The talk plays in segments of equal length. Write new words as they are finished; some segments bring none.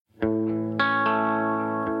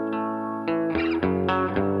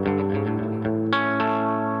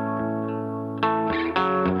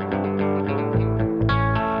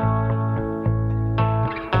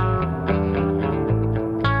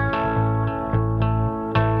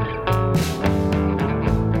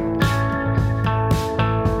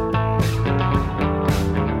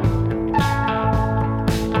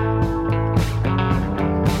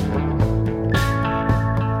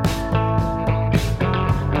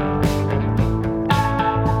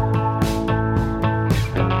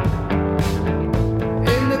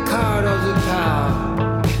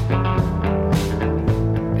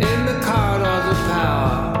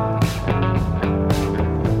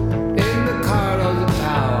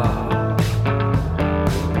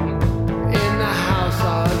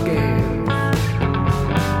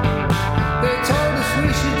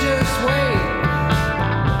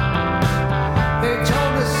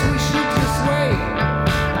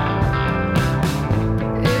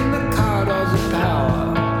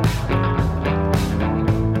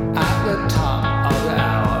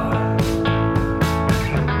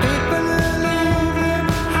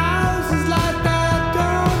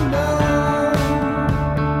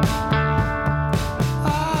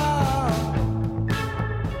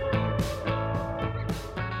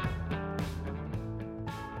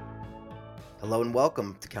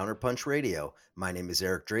welcome to Counterpunch Radio. My name is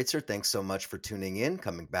Eric Draitser. Thanks so much for tuning in,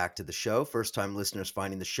 coming back to the show. First time listeners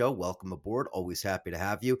finding the show, welcome aboard. Always happy to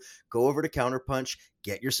have you. Go over to Counterpunch,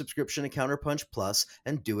 get your subscription to Counterpunch Plus,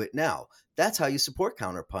 and do it now. That's how you support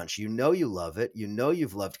Counterpunch. You know you love it. You know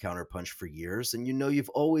you've loved Counterpunch for years, and you know you've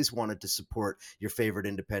always wanted to support your favorite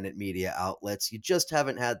independent media outlets. You just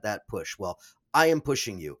haven't had that push. Well, I am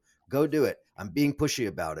pushing you. Go do it. I'm being pushy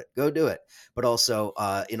about it. Go do it. But also,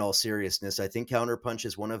 in all seriousness, I think Counterpunch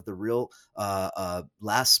is one of the real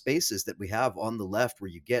last spaces that we have on the left where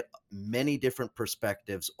you get many different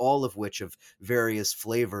perspectives, all of which of various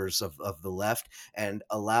flavors of the left, and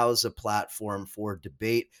allows a platform for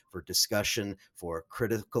debate, for discussion, for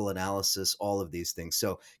critical analysis, all of these things.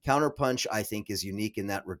 So Counterpunch, I think, is unique in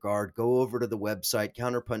that regard. Go over to the website,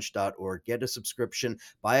 counterpunch.org, get a subscription,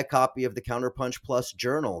 buy a copy of the Counterpunch Plus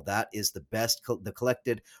Journal. That is the best, the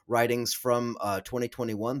collected writings from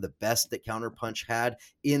 2021, the best that Counterpunch had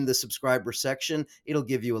in the subscriber section. It'll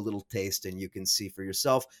give you a little taste and you can see for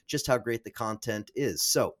yourself just how great the content is.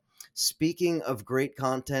 So speaking of great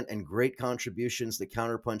content and great contributions that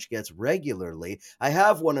Counterpunch gets regularly, I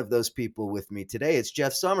have one of those people with me today. It's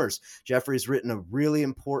Jeff Summers. Jeffrey's written a really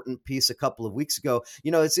important piece a couple of weeks ago.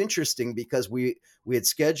 You know, it's interesting because we had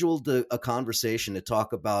scheduled a conversation to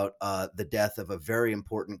talk about the death of a very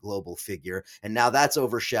important global figure, and now that's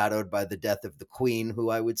overshadowed by the death of the Queen,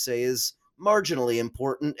 who I would say is marginally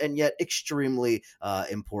important and yet extremely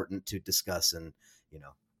important to discuss and, you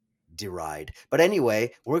know, deride. But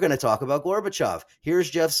anyway, we're going to talk about Gorbachev. Here's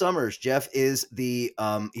Jeff Summers. Jeff is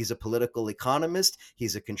he's a political economist.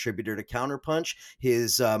 He's a contributor to Counterpunch.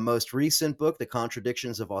 His most recent book, The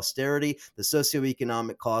Contradictions of Austerity, The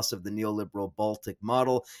Socioeconomic Costs of the Neoliberal Baltic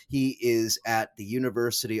Model. He is at the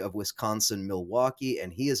University of Wisconsin-Milwaukee,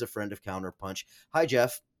 and he is a friend of Counterpunch. Hi,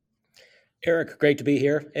 Jeff. Eric, great to be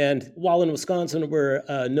here. And while in Wisconsin, we're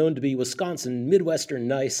known to be Wisconsin Midwestern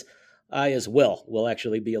nice, I as well will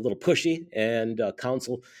actually be a little pushy and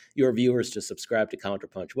counsel your viewers to subscribe to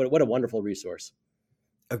Counterpunch. What a wonderful resource.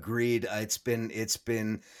 Agreed. It's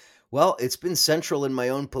been central in my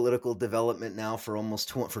own political development now for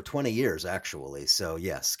for 20 years, actually. So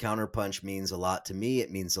yes, Counterpunch means a lot to me.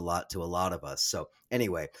 It means a lot to a lot of us. So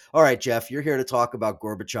anyway, all right, Jeff, you're here to talk about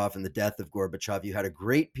Gorbachev and the death of Gorbachev. You had a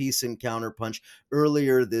great piece in Counterpunch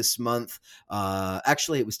earlier this month.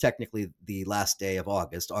 Actually, it was technically the last day of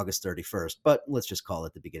August 31st, but let's just call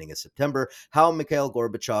it the beginning of September. How Mikhail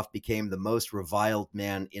Gorbachev became the most reviled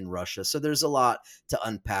man in Russia. So there's a lot to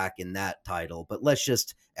unpack in that title, but let's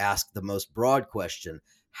just ask the most broad question.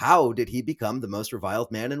 How did he become the most reviled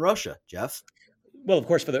man in Russia, Jeff? Well, of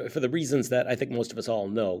course, for the reasons that I think most of us all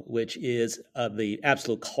know, which is the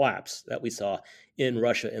absolute collapse that we saw in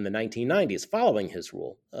Russia in the 1990s following his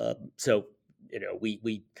rule.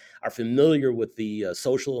 We are familiar with the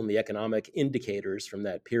social and the economic indicators from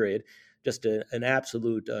that period. Just an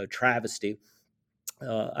absolute travesty.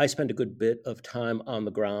 I spent a good bit of time on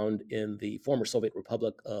the ground in the former Soviet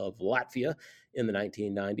Republic of Latvia in the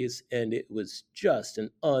 1990s, and it was just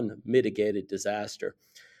an unmitigated disaster.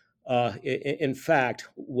 In fact,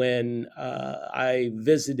 when I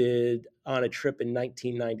visited on a trip in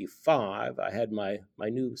 1995, I had my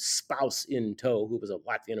new spouse in tow, who was a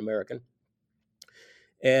Latvian American,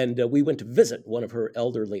 and we went to visit one of her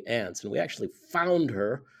elderly aunts, and we actually found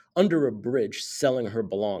her under a bridge selling her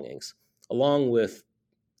belongings, along with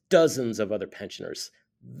dozens of other pensioners.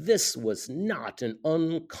 This was not an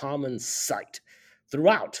uncommon sight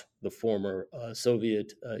throughout the former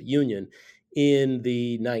Soviet Union in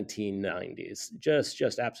the 1990s.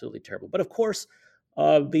 Just absolutely terrible. But of course,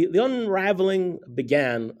 the unraveling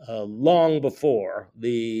began long before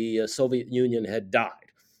the Soviet Union had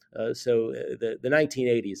died. The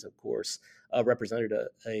 1980s, of course, represented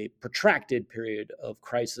a protracted period of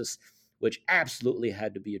crisis, which absolutely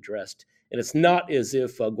had to be addressed. And it's not as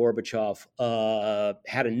if Gorbachev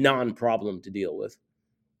had a non-problem to deal with.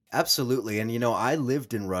 Absolutely. And, you know, I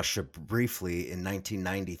lived in Russia briefly in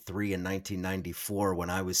 1993 and 1994 when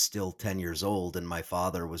I was still 10 years old and my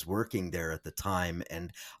father was working there at the time.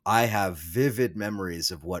 And I have vivid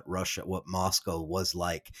memories of what Moscow was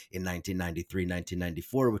like in 1993,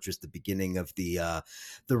 1994, which was the beginning of the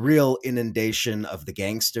real inundation of the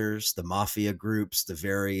gangsters, the mafia groups, the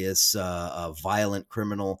various violent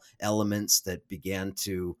criminal elements that began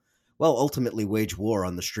to ultimately wage war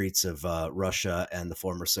on the streets of Russia and the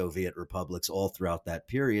former Soviet republics all throughout that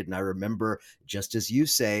period. And I remember, just as you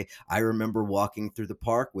say, I remember walking through the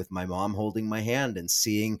park with my mom holding my hand and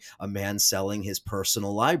seeing a man selling his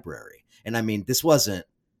personal library. And I mean, this wasn't,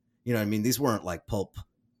 these weren't like pulp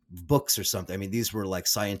books or something. I mean, these were like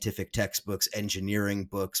scientific textbooks, engineering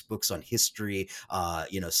books, books on history,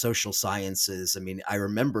 social sciences. I mean, I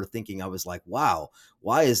remember thinking, I was like, wow,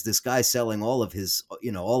 why is this guy selling all of his,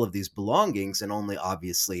 all of these belongings? And only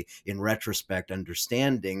obviously in retrospect,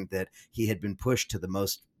 understanding that he had been pushed to the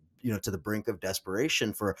most, to the brink of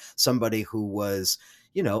desperation for somebody who was,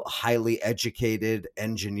 highly educated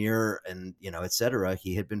engineer and, et cetera.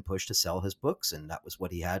 He had been pushed to sell his books, and that was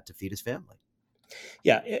what he had to feed his family.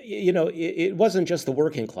 Yeah, it wasn't just the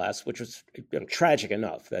working class, which was tragic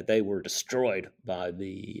enough that they were destroyed by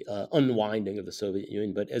the unwinding of the Soviet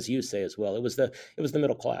Union. But as you say as well, it was the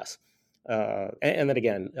middle class, and then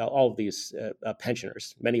again, all of these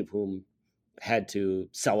pensioners, many of whom had to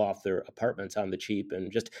sell off their apartments on the cheap,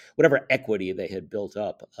 and just whatever equity they had built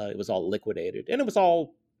up, it was all liquidated, and it was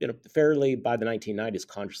all fairly by the 1990s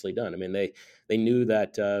consciously done. I mean, they knew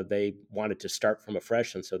that they wanted to start from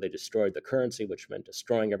afresh, and so they destroyed the currency, which meant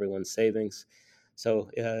destroying everyone's savings. So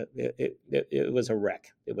it was a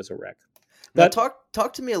wreck. It was a wreck. Now But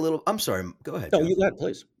talk to me a little. I'm sorry. Go ahead, no, Jeff. you go ahead,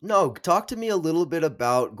 please. No, talk to me a little bit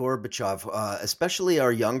about Gorbachev. Especially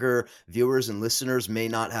our younger viewers and listeners may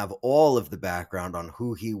not have all of the background on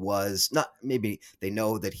who he was. Not maybe they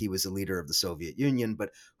know that he was a leader of the Soviet Union, but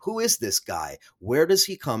who is this guy? Where does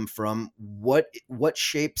he come from? What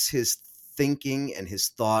shapes his thinking and his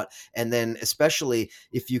thought? And then especially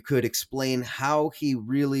if you could explain how he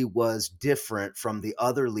really was different from the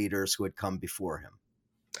other leaders who had come before him.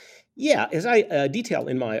 Yeah, as I detail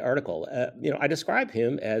in my article, I describe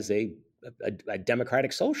him as a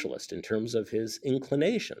democratic socialist in terms of his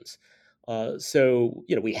inclinations. So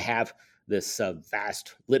we have this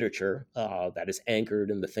vast literature that is anchored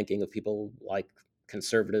in the thinking of people like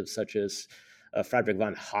conservatives such as Friedrich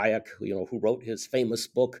von Hayek, who wrote his famous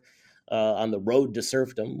book on the road to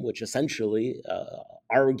serfdom, which essentially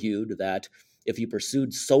argued that if you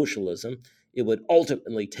pursued socialism, it would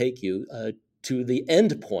ultimately take you to the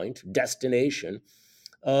end point, destination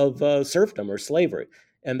of serfdom or slavery,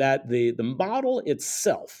 and that the model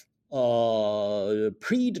itself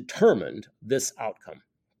predetermined this outcome.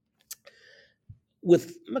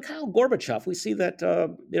 With Mikhail Gorbachev, we see that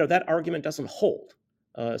that argument doesn't hold.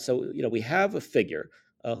 So we have a figure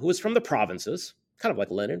who is from the provinces, kind of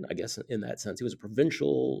like Lenin, I guess, in that sense. He was a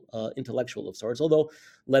provincial intellectual of sorts, although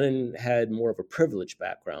Lenin had more of a privileged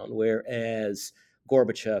background, whereas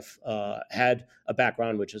Gorbachev had a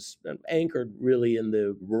background which is anchored really in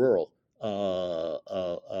the rural,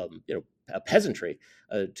 peasantry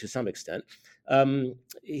to some extent.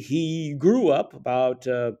 He grew up about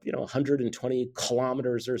 120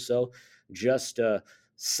 kilometers or so, just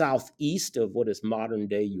southeast of what is modern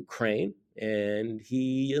day Ukraine, and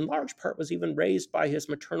he, in large part, was even raised by his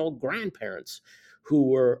maternal grandparents, who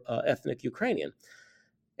were ethnic Ukrainian.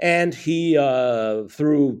 And he,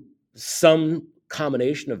 through some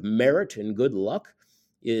combination of merit and good luck,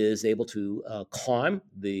 is able to climb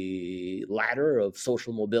the ladder of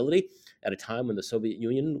social mobility at a time when the Soviet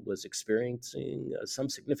Union was experiencing some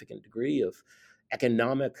significant degree of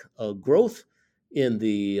economic growth in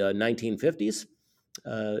the 1950s.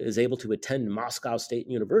 Is able to attend Moscow State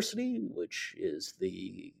University, which is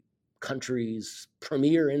the country's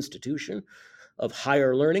premier institution of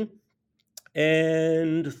higher learning.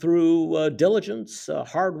 And through diligence,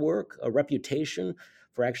 hard work, a reputation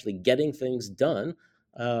for actually getting things done,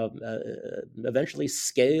 eventually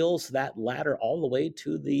scales that ladder all the way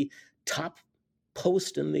to the top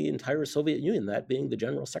post in the entire Soviet Union, that being the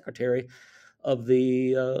general secretary of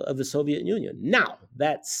the Soviet Union. Now,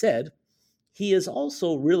 that said, he is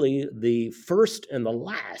also really the first and the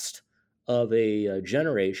last of a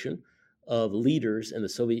generation of leaders in the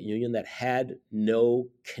Soviet Union that had no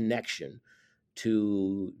connection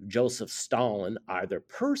to Joseph Stalin, either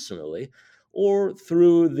personally or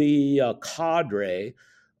through the cadre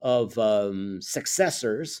of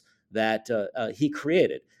successors that he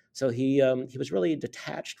created. So he was really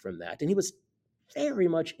detached from that, and he was very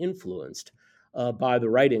much influenced by the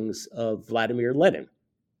writings of Vladimir Lenin.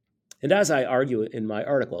 And as I argue in my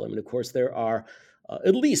article, I mean, of course, there are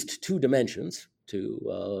at least two dimensions to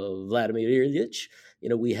Vladimir Ilyich.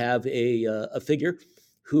 We have a figure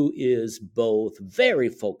who is both very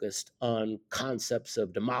focused on concepts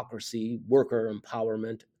of democracy, worker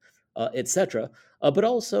empowerment, etc., but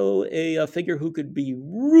also a figure who could be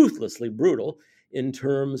ruthlessly brutal in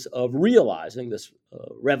terms of realizing this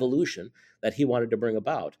revolution that he wanted to bring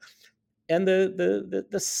about. And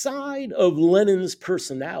the side of Lenin's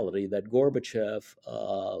personality that Gorbachev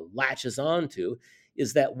latches onto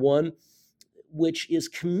is that one which is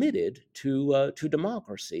committed to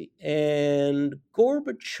democracy. And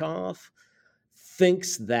Gorbachev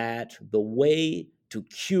thinks that the way to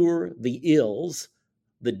cure the ills,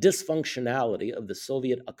 the dysfunctionality of the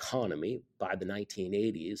Soviet economy by the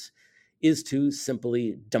 1980s is to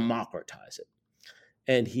simply democratize it.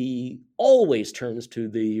 And he always turns to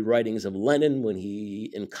the writings of Lenin when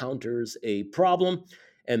he encounters a problem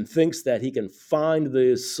and thinks that he can find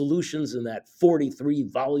the solutions in that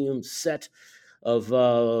 43-volume set of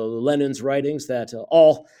Lenin's writings that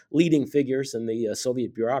all leading figures in the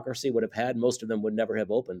Soviet bureaucracy would have had. Most of them would never have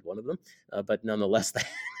opened one of them, but nonetheless, they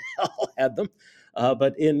all had them.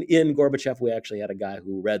 But in Gorbachev, we actually had a guy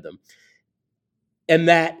who read them. And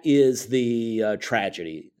that is the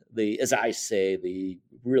tragedy, as I say, the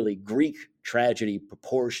really Greek tragedy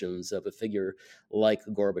proportions of a figure like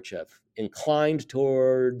Gorbachev, inclined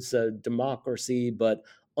towards democracy, but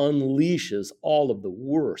unleashes all of the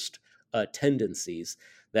worst tendencies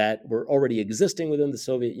that were already existing within the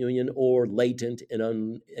Soviet Union or latent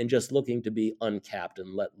and just looking to be uncapped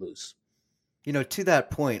and let loose. To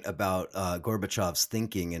that point about Gorbachev's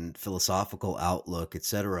thinking and philosophical outlook,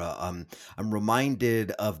 etc., I'm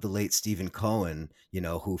reminded of the late Stephen Cohen,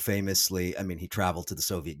 who famously, I mean, he traveled to the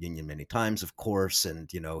Soviet Union many times, of course, and,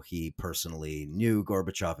 he personally knew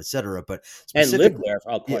Gorbachev, etc., but And lived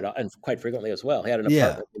specifically, there yeah, quite frequently as well. He had an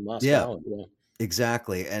yeah, apartment in yeah. Moscow.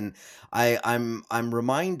 Exactly. And I'm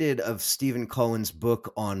reminded of Stephen Cohen's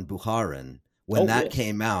book on Bukharin when Oh, that yes.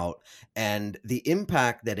 came out and the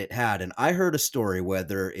impact that it had. And I heard a story,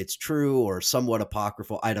 whether it's true or somewhat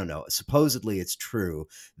apocryphal, I don't know. Supposedly it's true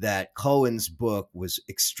that Cohen's book was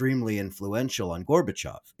extremely influential on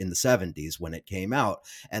Gorbachev in the 70s when it came out,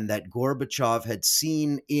 and that Gorbachev had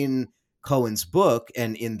seen in Cohen's book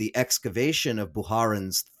and in the excavation of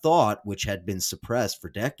Bukharin's thought, which had been suppressed for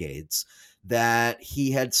decades, that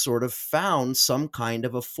he had sort of found some kind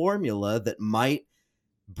of a formula that might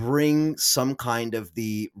bring some kind of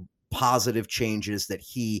the positive changes that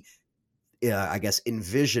he I guess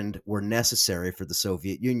envisioned were necessary for the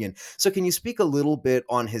Soviet Union. So can you speak a little bit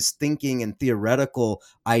on his thinking and theoretical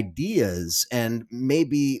ideas and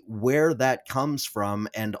maybe where that comes from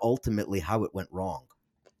and ultimately how it went wrong?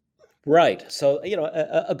 Right. So,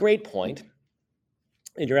 a great point,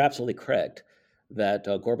 and you're absolutely correct that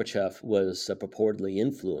Gorbachev was purportedly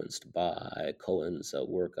influenced by Cohen's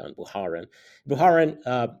work on Bukharin. Bukharin,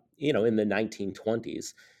 in the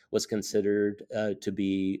 1920s, was considered to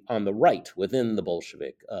be on the right within the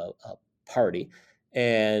Bolshevik party,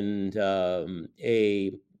 and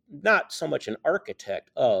a not so much an architect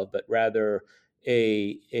of, but rather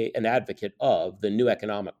an advocate of the new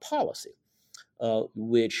economic policy,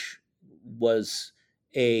 which was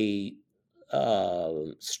a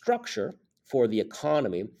structure for the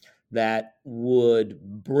economy that would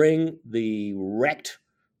bring the wrecked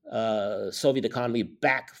Soviet economy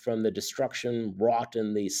back from the destruction wrought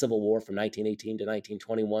in the Civil War from 1918 to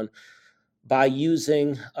 1921 by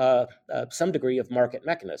using some degree of market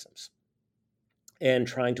mechanisms and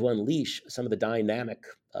trying to unleash some of the dynamic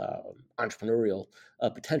entrepreneurial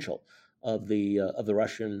potential of the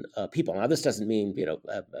Russian people. Now, this doesn't mean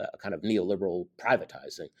a kind of neoliberal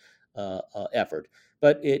privatizing effort,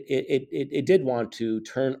 but it did want to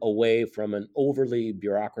turn away from an overly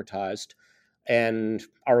bureaucratized and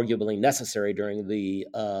arguably necessary during the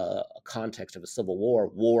context of a civil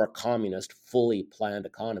war communist, fully planned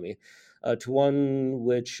economy, to one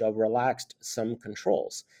which relaxed some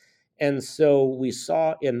controls. And so we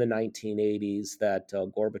saw in the 1980s that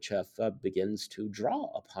Gorbachev begins to draw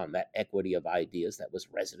upon that equity of ideas that was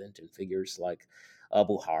resident in figures like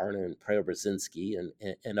Bukharin and Preobrazhensky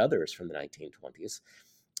and others from the 1920s,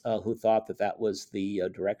 who thought that that was the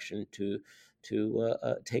direction to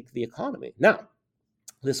take the economy. Now,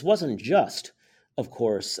 this wasn't just, of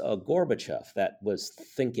course, Gorbachev that was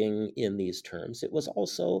thinking in these terms. It was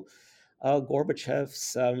also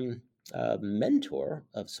Gorbachev's mentor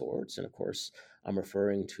of sorts. And of course, I'm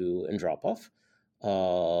referring to Andropov,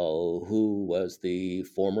 who was the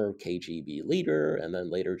former KGB leader and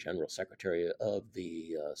then later general secretary of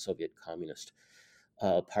the Soviet Communist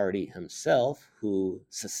Party himself, who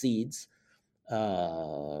succeeds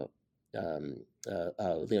uh,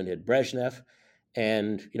 Leonid Brezhnev,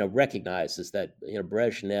 and recognizes that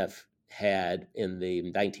Brezhnev had in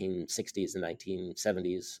the 1960s and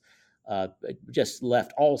 1970s just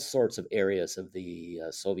left all sorts of areas of the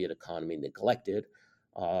Soviet economy neglected.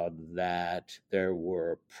 That there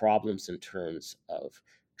were problems in terms of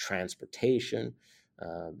transportation,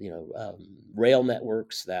 rail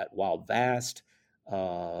networks that, while vast,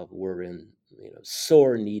 were in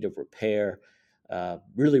sore need of repair.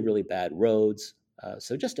 Really, really bad roads.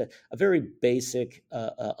 So just a very basic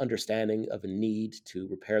understanding of a need to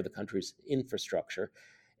repair the country's infrastructure.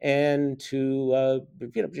 and to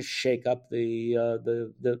just shake up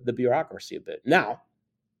the bureaucracy a bit. Now,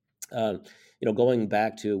 uh, going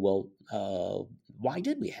back to, well, why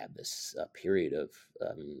did we have this period of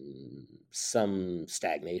some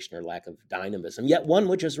stagnation or lack of dynamism, yet one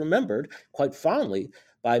which is remembered quite fondly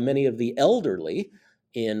by many of the elderly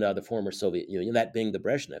in the former Soviet Union, that being the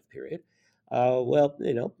Brezhnev period? Well,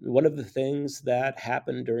 one of the things that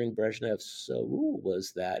happened during Brezhnev's rule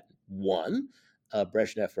was that, one,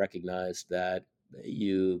 Brezhnev recognized that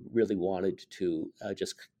you really wanted to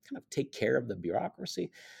just kind of take care of the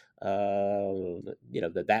bureaucracy,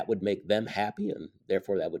 that would make them happy, and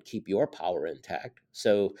therefore that would keep your power intact.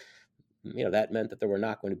 So, that meant that there were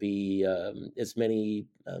not going to be as many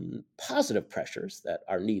positive pressures that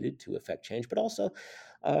are needed to affect change, but also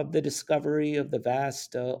the discovery of the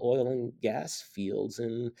vast oil and gas fields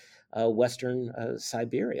in western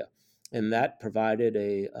Siberia. And that provided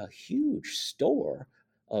a huge store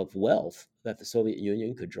of wealth that the Soviet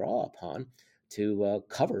Union could draw upon to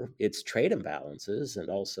cover its trade imbalances and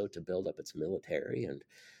also to build up its military and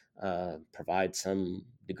provide some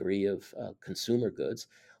degree of consumer goods,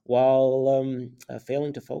 while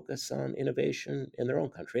failing to focus on innovation in their own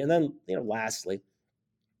country. And then, lastly,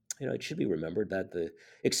 it should be remembered that the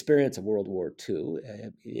experience of World War II,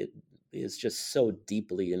 it is just so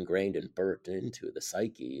deeply ingrained and burnt into the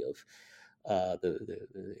psyche of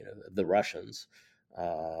the Russians.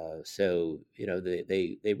 So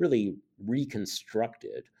they really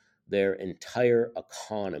reconstructed their entire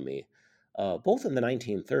economy, both in the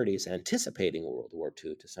 1930s, anticipating World War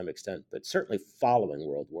II to some extent, but certainly following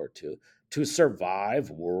World War II to survive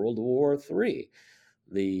World War III.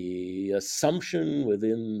 The assumption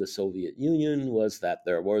within the Soviet Union was that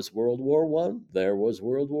there was World War I, there was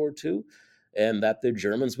World War II, and that the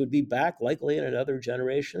Germans would be back likely in another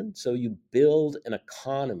generation. So you build an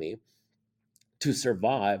economy to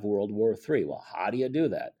survive World War III. Well, how do you do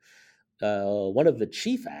that? One of the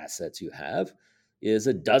chief assets you have is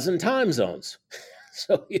a dozen time zones.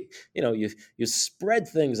 So you spread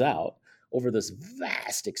things out over this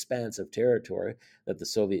vast expanse of territory that the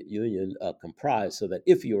Soviet Union comprised, so that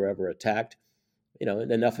if you were ever attacked,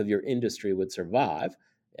 enough of your industry would survive,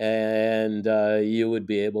 and you would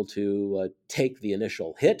be able to take the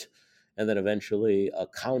initial hit and then eventually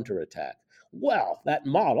counterattack. Well, that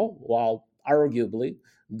model, while arguably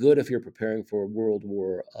good if you're preparing for World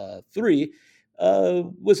War III,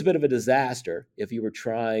 was a bit of a disaster if you were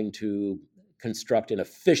trying to construct an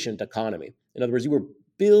efficient economy. In other words, you were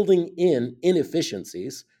building in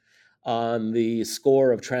inefficiencies on the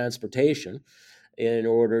score of transportation in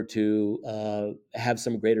order to have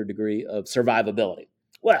some greater degree of survivability.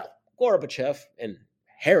 Well, Gorbachev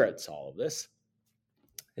inherits all of this,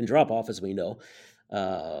 and Andropov, as we know,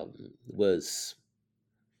 was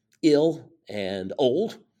ill and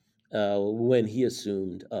old when he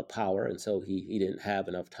assumed power, and so he didn't have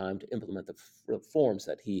enough time to implement the reforms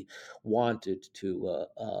that he wanted to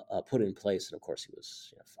put in place. And of course, he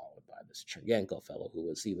was followed by this Chernenko fellow, who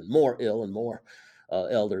was even more ill and more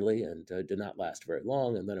elderly, and did not last very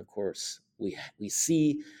long. And then, of course, we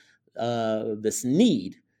see this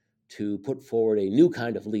need to put forward a new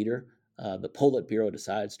kind of leader. The Politburo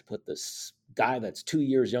decides to put this guy that's 2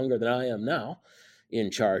 years younger than I am now in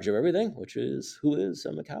charge of everything, who is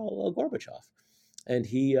Mikhail Gorbachev, and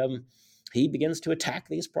he begins to attack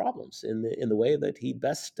these problems in the way that he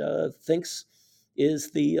best thinks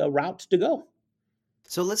is the route to go.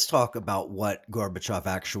 So let's talk about what Gorbachev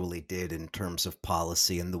actually did in terms of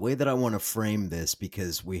policy, and the way that I want to frame this,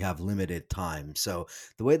 because we have limited time. So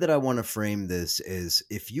the way that I want to frame this is,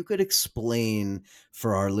 if you could explain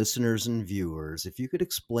for our listeners and viewers, if you could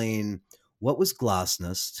explain what was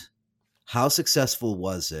Glasnost, how successful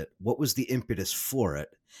was it, what was the impetus for it,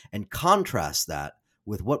 and contrast that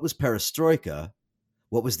with what was Perestroika,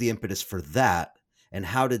 what was the impetus for that, and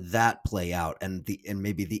how did that play out, and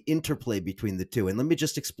maybe the interplay between the two. And let me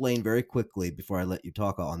just explain very quickly before I let you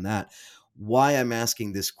talk on that why I'm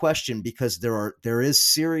asking this question, because there is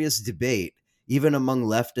serious debate even among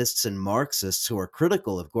leftists and Marxists who are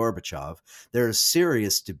critical of Gorbachev. There is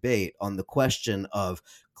serious debate on the question of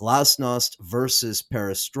Glasnost versus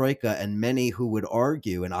Perestroika, and many who would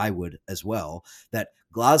argue, and I would as well, that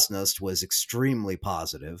Glasnost was extremely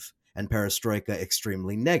positive and Perestroika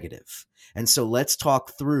extremely negative. And so let's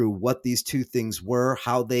talk through what these two things were,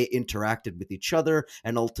 how they interacted with each other,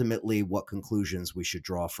 and ultimately what conclusions we should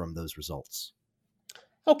draw from those results.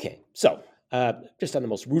 Okay, so just on the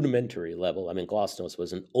most rudimentary level, I mean, Glasnost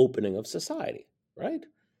was an opening of society, right?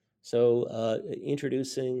 So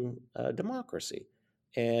introducing democracy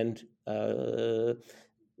and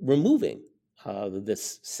removing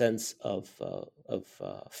this sense of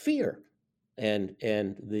fear and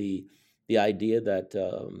the idea that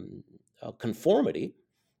conformity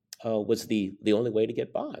was the only way to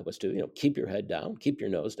get by, was to keep your head down, keep your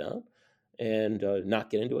nose down, and not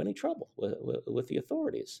get into any trouble with the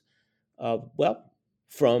authorities. Well,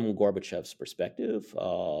 from Gorbachev's perspective,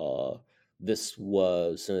 this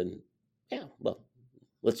was an well,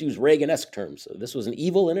 let's use Reagan-esque terms. This was an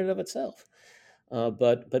evil in and of itself.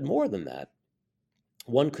 But more than that,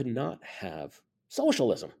 one could not have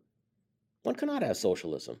socialism. One could not have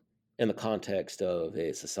socialism in the context of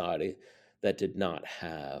a society that did not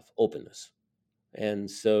have openness. And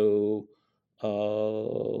so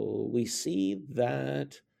we see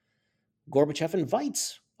that Gorbachev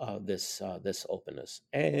invites this openness.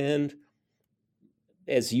 And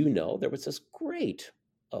as you know, there was this great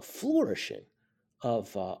flourishing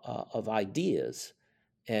of ideas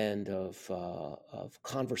and of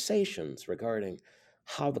conversations regarding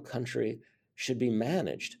how the country should be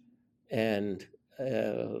managed. And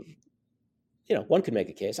one could make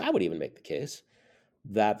a case. I would even make the case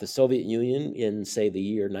that the Soviet Union in, say, the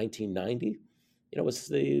year 1990, was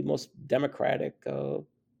the most democratic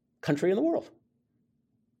country in the world.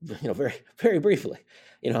 Very, very briefly.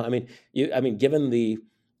 Given the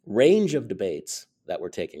range of debates that were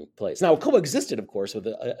taking place. Now, it coexisted, of course, with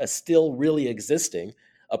a still really existing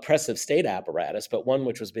oppressive state apparatus, but one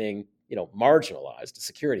which was being, marginalized, a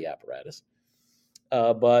security apparatus.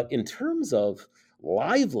 But in terms of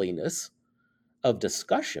liveliness of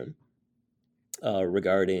discussion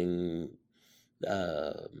regarding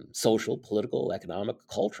social, political, economic,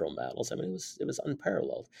 cultural matters, it was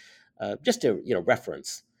unparalleled. Just to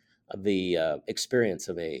reference the experience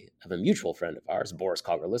of a mutual friend of ours, Boris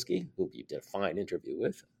Kagarlitsky, who you did a fine interview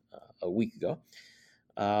with a week ago.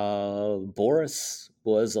 Boris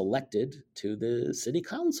was elected to the city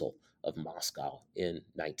council of Moscow in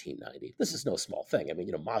 1990. This is no small thing.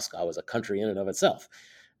 Moscow is a country in and of itself.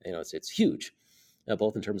 It's huge,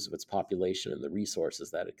 both in terms of its population and the resources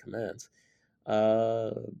that it commands.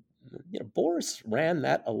 Boris ran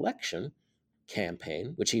that election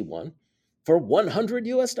campaign, which he won, for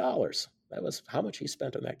 $100. That was how much he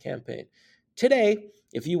spent on that campaign. Today,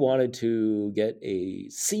 if you wanted to get a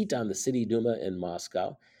seat on the City Duma in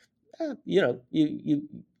Moscow, you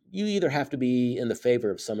either have to be in the favor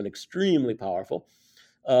of someone extremely powerful,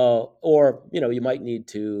 or you might need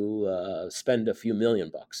to spend a few $1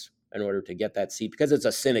 million in order to get that seat, because it's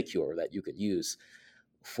a sinecure that you could use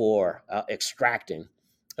for extracting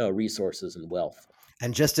resources and wealth.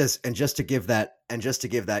 And just to give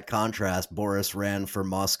that contrast, Boris ran for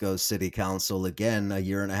Moscow's city council again a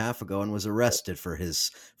year and a half ago and was arrested for his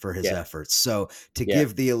efforts. So to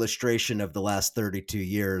give the illustration of the last 32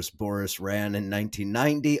 years, Boris ran in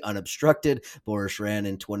 1990 unobstructed. Boris ran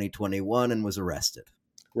in 2021 and was arrested.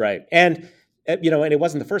 Right. And and it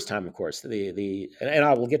wasn't the first time, of course. And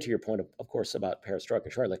I will get to your point, of course, about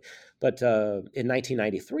perestroika shortly. But in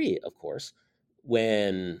 1993, of course,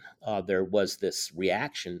 when there was this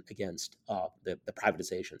reaction against the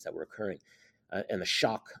privatizations that were occurring and the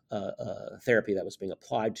shock therapy that was being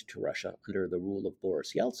applied to Russia under the rule of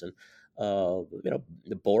Boris Yeltsin,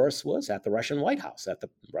 Boris was at the Russian White House, at the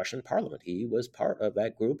Russian Parliament. He was part of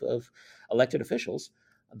that group of elected officials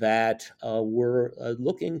that were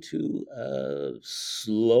looking to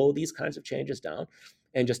slow these kinds of changes down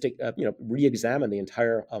and just to re-examine the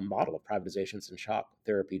entire model of privatizations and shock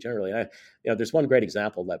therapy generally. And there's one great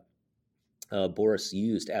example that Boris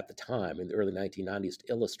used at the time in the early 1990s to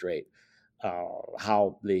illustrate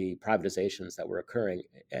how the privatizations that were occurring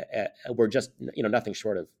were just nothing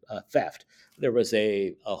short of theft. There was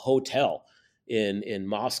a hotel in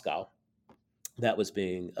Moscow that was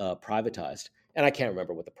being privatized, and I can't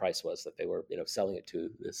remember what the price was that they were selling it to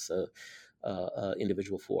this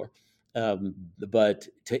individual for. But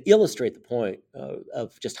to illustrate the point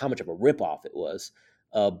of just how much of a ripoff it was,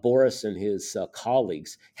 Boris and his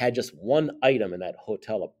colleagues had just one item in that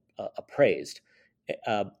hotel appraised,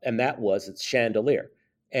 and that was its chandelier.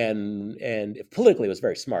 And politically, it was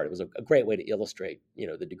very smart. It was a great way to illustrate,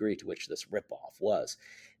 the degree to which this ripoff was.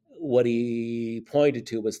 What he pointed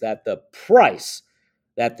to was that the price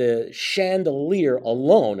that the chandelier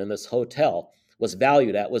alone in this hotel was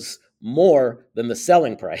valued at was more than the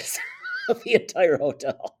selling price of the entire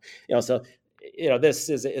hotel. So this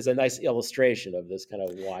is a nice illustration of this kind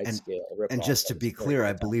of wide scale ripoff. And just to be clear,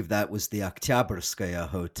 I believe that was the Oktyabrskaya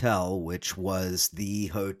Hotel, which was the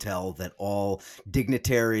hotel that all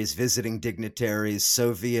dignitaries, visiting dignitaries,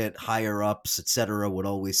 Soviet higher ups, etc., would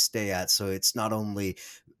always stay at. So it's not only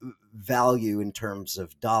value in terms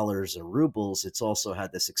of dollars or rubles, it's also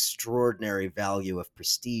had this extraordinary value of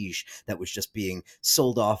prestige that was just being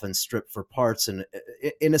sold off and stripped for parts, and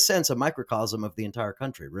in a sense, a microcosm of the entire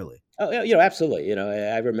country, really. Oh, yeah, absolutely.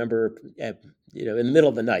 I remember, in the middle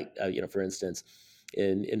of the night, for instance,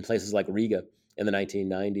 in places like Riga in the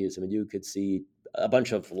 1990s, I mean, you could see a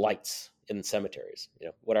bunch of lights in cemeteries.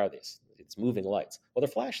 What are these? It's moving lights. Well, they're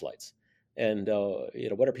flashlights. And,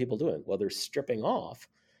 what are people doing? Well, they're stripping off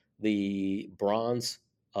the bronze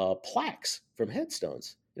plaques from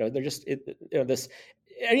headstones. They're just, this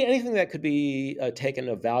anything that could be taken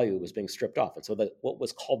of value was being stripped off. And so what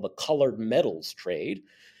was called the colored metals trade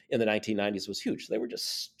in the 1990s was huge. They were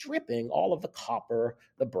just stripping all of the copper,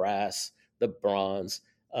 the brass, the bronze,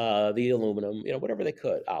 the aluminum, whatever they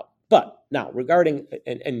could out. But now regarding,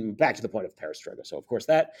 and back to the point of perestroika. So of course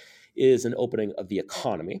that is an opening of the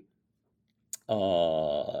economy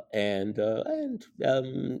and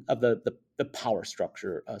of the power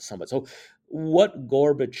structure somewhat. So what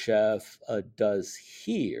Gorbachev does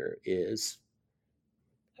here is,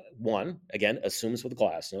 one, again, assumes with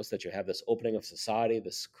Glasnost that you have this opening of society.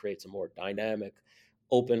 This creates a more dynamic,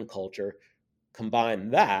 open culture.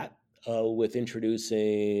 Combine that with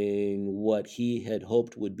introducing what he had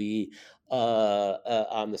hoped would be,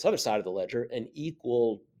 on this other side of the ledger, an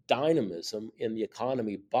equal dynamism in the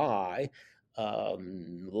economy by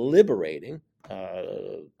liberating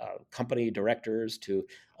company directors to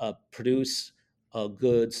produce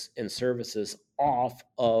goods and services off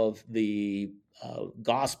of the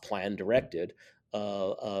Gosplan directed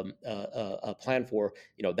a plan for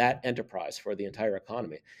that enterprise for the entire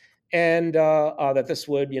economy, and that this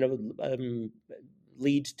would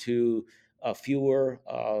lead to fewer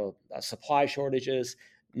supply shortages,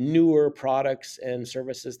 newer products and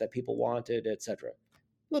services that people wanted, etc.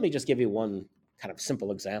 Let me just give you one kind of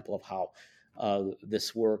simple example of how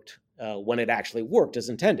this worked when it actually worked as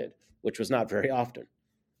intended, which was not very often.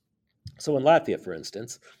 So in Latvia, for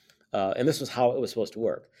instance, and this was how it was supposed to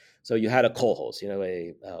work. So you had a kolkhoz,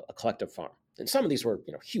 a collective farm. And some of these were,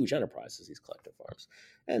 huge enterprises, these collective farms.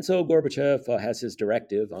 And so Gorbachev has his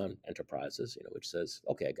directive on enterprises, which says,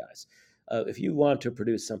 okay, guys, if you want to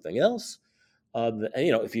produce something else,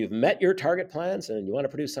 if you've met your target plans and you want to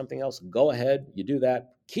produce something else, go ahead, you do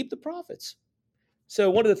that, keep the profits. So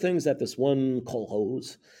one of the things that this one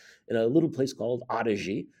kolkhoz in a little place called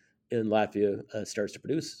Adagi in Latvia starts to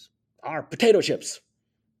produce are potato chips.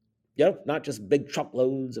 Not just big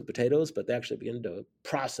truckloads of potatoes, but they actually begin to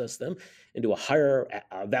process them into a higher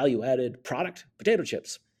value-added product, potato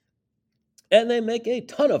chips. And they make a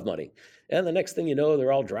ton of money. And the next thing you know,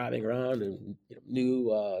 they're all driving around in new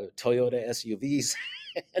Toyota SUVs.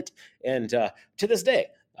 and to this day,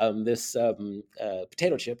 this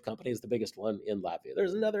potato chip company is the biggest one in Latvia.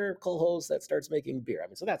 There's another kolkhoz that starts making beer. I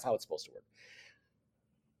mean, so that's how it's supposed to work.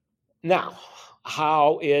 Now,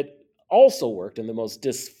 how it also worked in the most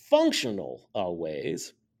dysfunctional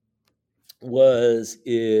ways was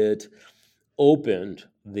it opened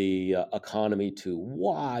the economy to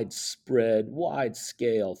widespread,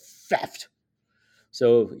 wide-scale theft.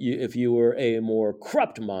 So if you were a more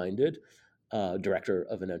corrupt-minded director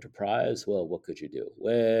of an enterprise, well, what could you do?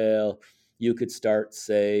 Well, you could start,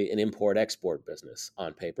 say, an import-export business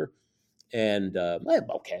on paper. And,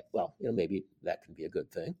 okay, well, maybe that can be a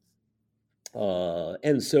good thing.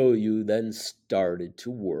 And so you then started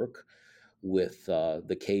to work with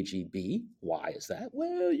the KGB. Why is that?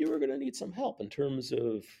 Well, you were going to need some help in terms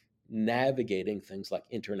of navigating things like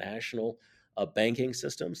international banking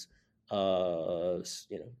systems, so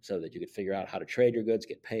that you could figure out how to trade your goods,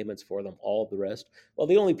 get payments for them, all of the rest. Well,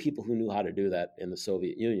 the only people who knew how to do that in the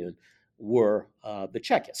Soviet Union were the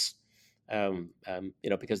Czechists,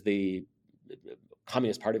 because the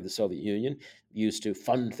Communist Party of the Soviet Union used to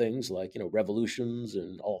fund things like revolutions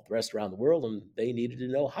and all the rest around the world, and they needed to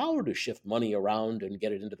know how to shift money around and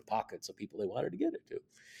get it into the pockets of people they wanted to get it to.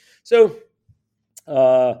 So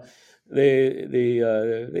the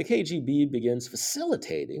KGB begins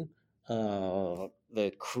facilitating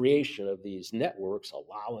the creation of these networks,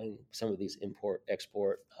 allowing some of these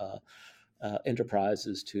import-export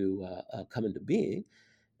enterprises to come into being.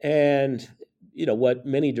 And what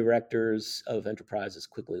many directors of enterprises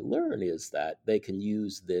quickly learn is that they can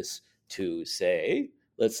use this to say,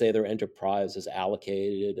 let's say their enterprise has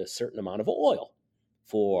allocated a certain amount of oil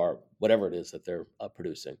for whatever it is that they're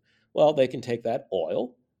producing. Well, they can take that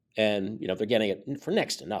oil and, they're getting it for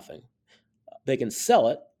next to nothing. They can sell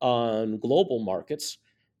it on global markets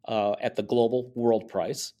at the global world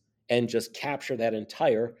price and just capture that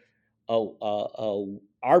entire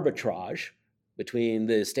arbitrage between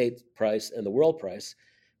the state price and the world price,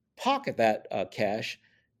 pocket that cash,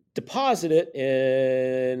 deposit it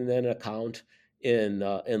in an account in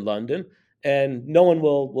London, and no one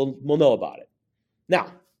will know about it.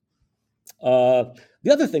 Now,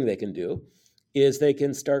 the other thing they can do is they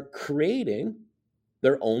can start creating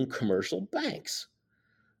their own commercial banks,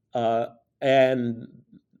 and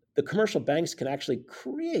the commercial banks can actually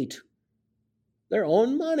create their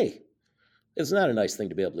own money. Isn't that a nice thing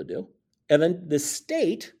to be able to do? And then the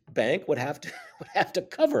state bank would have to would have to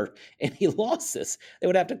cover any losses. They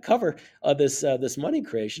would have to cover this money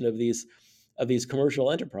creation of these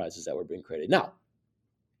commercial enterprises that were being created. Now,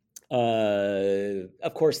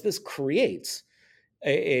 of course, this creates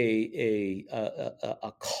a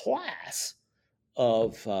class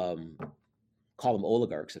of call them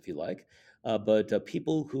oligarchs if you like, but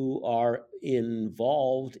people who are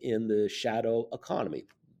involved in the shadow economy.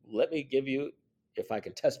 Let me give you, if I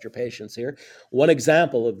can test your patience here, one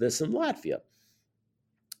example of this in Latvia.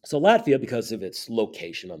 So Latvia, because of its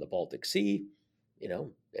location on the Baltic Sea,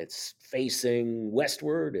 it's facing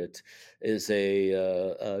westward. It is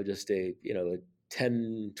just a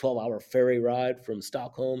 10, 12-hour ferry ride from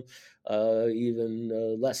Stockholm,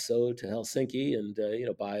 even less so to Helsinki, and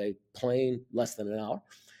by plane less than an hour.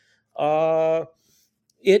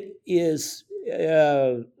 It is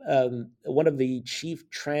one of the chief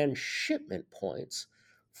transshipment points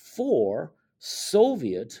for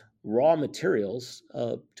Soviet raw materials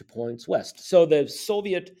to points west. So the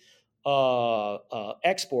Soviet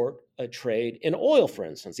export trade in oil, for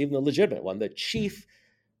instance, even the legitimate one, the chief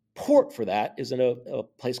port for that is in a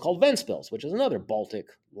place called Ventspils, which is another Baltic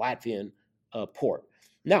Latvian port.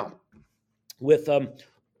 Now, with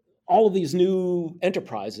all of these new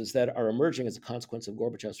enterprises that are emerging as a consequence of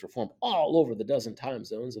Gorbachev's reform all over the dozen time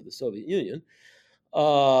zones of the Soviet Union,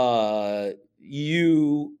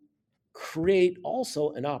 you create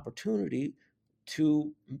also an opportunity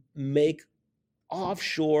to make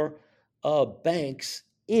offshore banks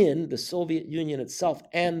in the Soviet Union itself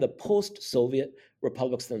and the post-Soviet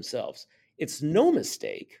republics themselves. It's no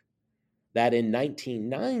mistake that in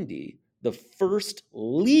 1990, the first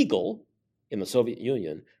legal, in the Soviet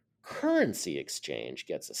Union, currency exchange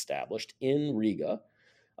gets established in Riga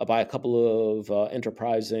by a couple of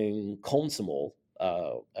enterprising Komsomol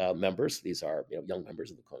members. These are young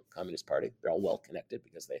members of the Communist Party. They're all well connected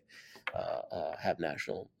because they have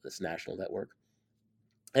this national network.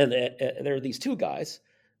 And there are these two guys,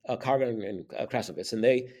 Kargan and Krasovitz, and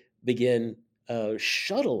they begin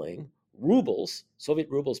shuttling rubles, Soviet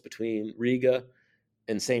rubles, between Riga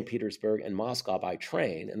and St. Petersburg and Moscow by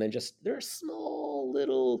train. And then there are small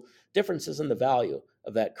little differences in the value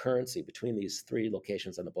of that currency between these three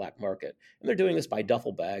locations on the black market. And they're doing this by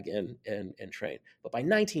duffel bag and train. But by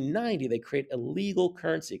 1990, they create a legal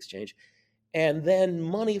currency exchange. And then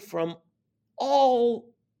money from all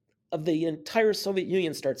of the entire Soviet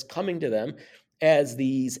Union starts coming to them as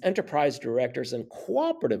these enterprise directors and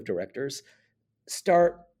cooperative directors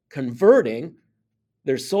start converting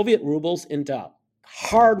their Soviet rubles into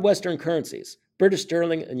hard Western currencies, British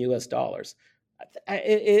sterling and US dollars.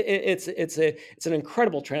 It's an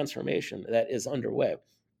incredible transformation that is underway.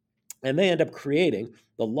 And they end up creating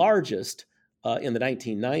the largest in the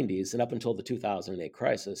 1990s and up until the 2008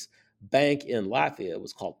 crisis bank in Latvia. It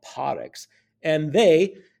was called Parex. And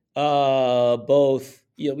they both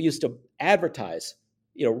used to advertise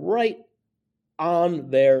right on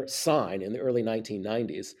their sign in the early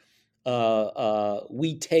 1990s.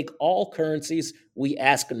 We take all currencies, we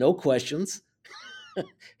ask no questions.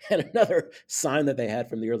 And another sign that they had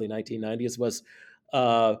from the early 1990s was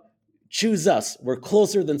choose us, we're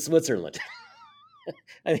closer than Switzerland.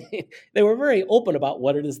 I mean, they were very open about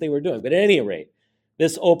what it is they were doing. But at any rate,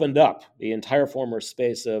 this opened up the entire former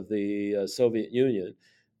space of the Soviet Union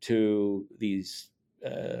to these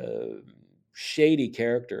shady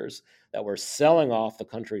characters that were selling off the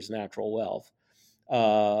country's natural wealth,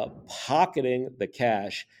 pocketing the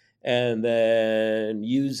cash, and then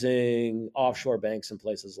using offshore banks in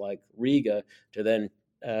places like Riga to then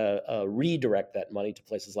redirect that money to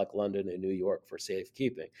places like London and New York for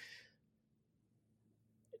safekeeping.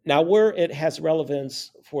 Now, where it has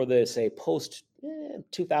relevance for the, say,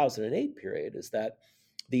 post-2008 period is that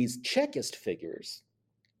these Chekist figures,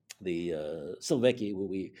 the Silvecki, who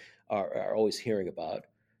we are always hearing about,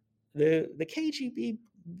 the KGB,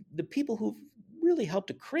 the people who really helped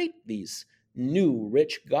to create these new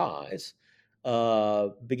rich guys,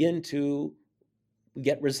 begin to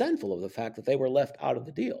get resentful of the fact that they were left out of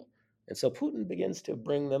the deal. And so Putin begins to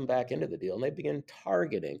bring them back into the deal, and they begin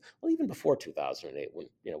targeting, well, even before 2008,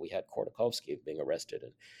 when we had Khodorkovsky being arrested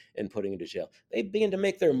and putting into jail, they begin to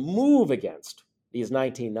make their move against these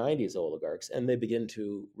 1990s oligarchs, and they begin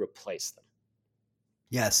to replace them.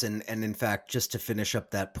 Yes, and in fact, just to finish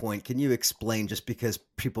up that point, can you explain, just because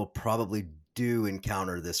people probably do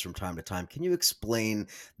encounter this from time to time, can you explain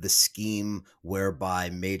the scheme whereby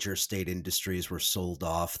major state industries were sold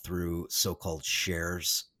off through so-called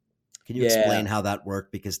shares? Can you Yeah, explain how that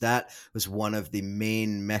worked? Because that was one of the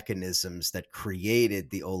main mechanisms that created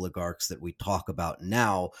the oligarchs that we talk about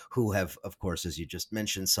now, who have, of course, as you just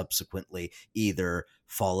mentioned, subsequently either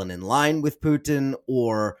fallen in line with Putin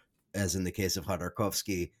or, as in the case of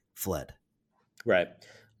Khodorkovsky, fled. right.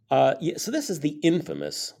 Yeah, so this is the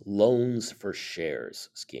infamous loans for shares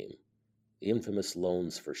scheme. The infamous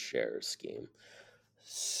loans for shares scheme.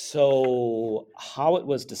 So, how it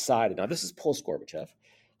was decided, now this is post Gorbachev,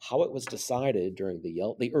 how it was decided during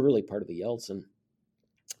the early part of the Yeltsin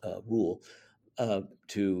rule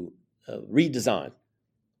to redesign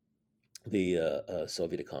the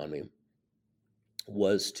Soviet economy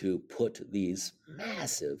was to put these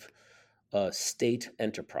massive state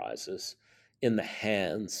enterprises in the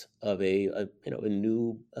hands of a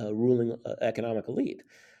new ruling economic elite.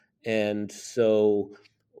 And so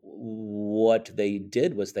what they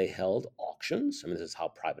did was they held auctions. I mean, this is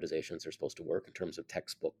how privatizations are supposed to work in terms of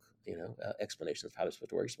textbook, explanations of how they're supposed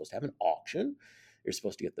to work. You're supposed to have an auction. You're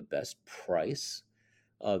supposed to get the best price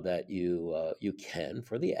that you can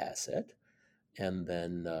for the asset, and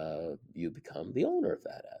then you become the owner of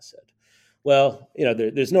that asset. Well,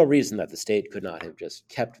 there's no reason that the state could not have just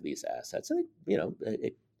kept these assets, and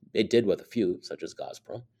it did with a few, such as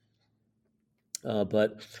Gazprom.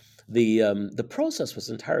 But the process was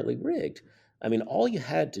entirely rigged. I mean, all you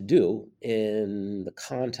had to do in the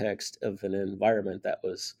context of an environment that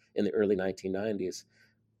was in the early 1990s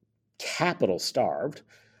capital starved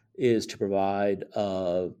is to provide.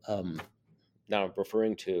 Now I'm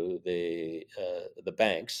referring to the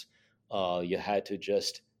banks. You had to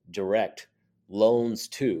just direct loans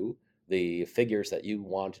to the figures that you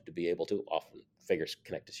wanted to be able to, often figures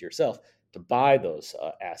connected to yourself, to buy those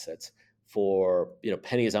assets for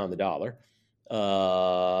pennies on the dollar,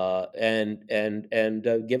 and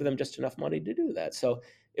give them just enough money to do that. So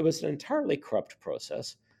it was an entirely corrupt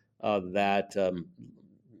process that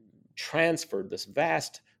transferred this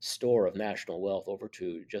vast store of national wealth over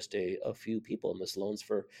to just a few people in this loans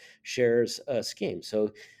for shares scheme.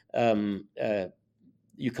 So um, uh,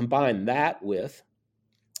 you combine that with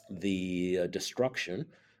the destruction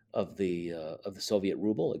of the Soviet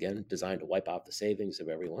ruble, again designed to wipe out the savings of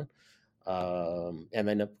everyone. And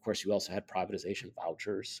then, of course, you also had privatization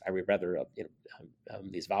vouchers. I would rather,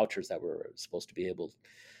 these vouchers that were supposed to be able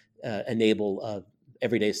enable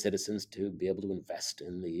everyday citizens to be able to invest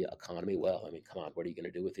in the economy. Well, I mean, come on, what are you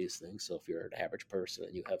going to do with these things? So if you're an average person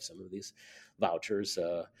and you have some of these vouchers,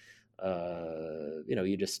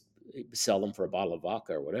 you just sell them for a bottle of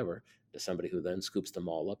vodka or whatever to somebody who then scoops them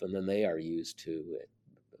all up, and then they are used to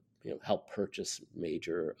help purchase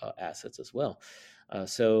major assets as well.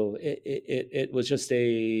 So it was just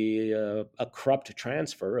a corrupt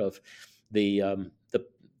transfer of the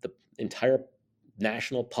entire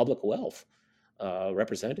national public wealth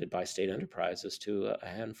represented by state enterprises to a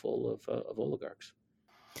handful of oligarchs.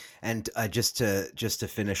 And just to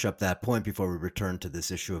finish up that point before we return to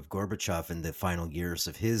this issue of Gorbachev and the final years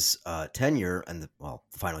of his tenure and the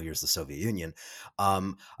final years of the Soviet Union,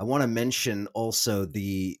 I want to mention also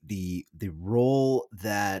the role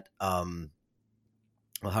that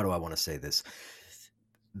well, how do I want to say this?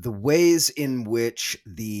 The ways in which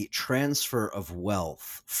the transfer of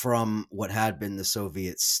wealth from what had been the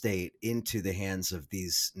Soviet state into the hands of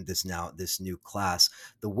this new class,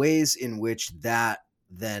 the ways in which that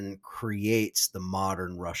then creates the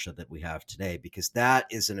modern Russia that we have today, because that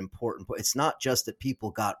is an important point. It's not just that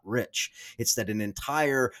people got rich, it's that an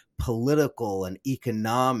entire political and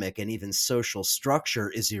economic and even social structure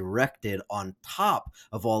is erected on top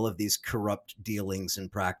of all of these corrupt dealings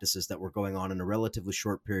and practices that were going on in a relatively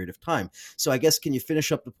short period of time. So I guess, can you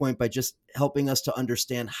finish up the point by just helping us to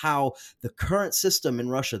understand how the current system in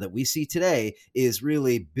Russia that we see today is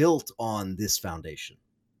really built on this foundation?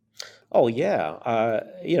 Oh yeah,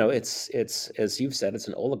 it's as you've said, it's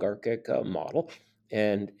an oligarchic model,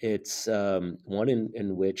 and it's one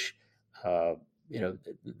in which uh,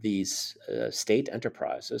 these state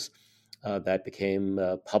enterprises that became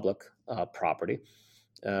public property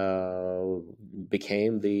uh,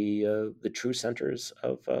 became the true centers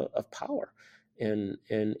of power in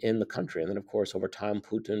the country. And then, of course, over time,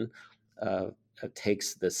 Putin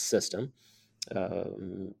takes this system,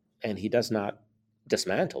 um, and he does not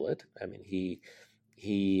dismantle it. I mean, he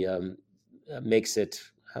makes it,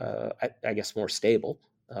 I guess, more stable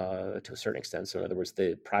to a certain extent. So, in other words,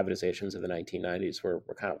 the privatizations of the 1990s were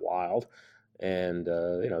kind of wild, and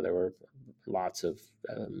there were lots of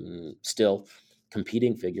still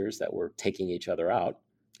competing figures that were taking each other out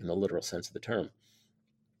in the literal sense of the term.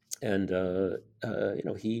 And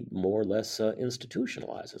he more or less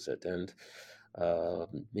institutionalizes it, and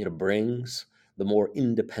brings the more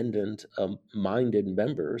independent minded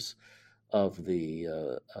members of the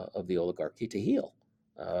oligarchy to heel,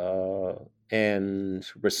 and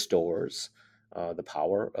restores the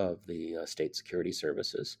power of the state security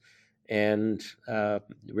services, and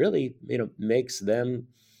really makes them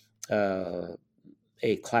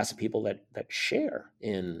a class of people that share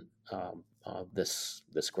in this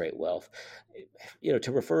great wealth.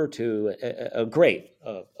 To refer to a great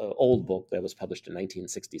old book that was published in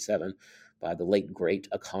 1967 by the late great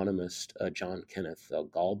economist John Kenneth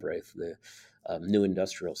Galbraith, the New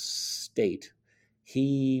Industrial State,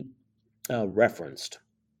 he referenced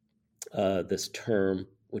this term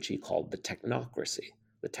which he called the technocracy.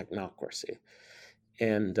 The technocracy,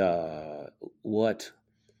 and what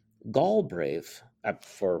Galbraith,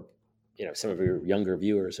 for some of your younger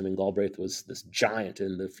viewers, I mean, Galbraith was this giant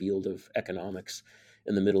in the field of economics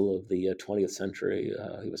in the middle of the 20th century.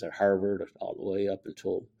 He was at Harvard all the way up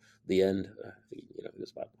until the end. He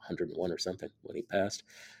was about 101 or something when he passed.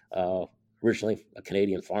 Originally a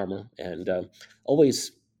Canadian farmer, and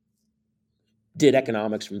always did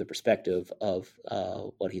economics from the perspective of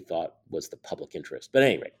what he thought was the public interest. But at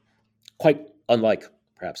any rate, quite unlike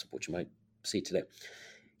perhaps what you might see today.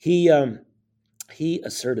 He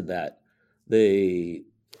asserted that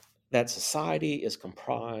that society is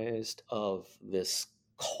comprised of this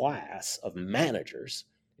class of managers.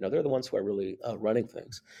 They're the ones who are really running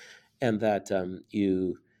things, and that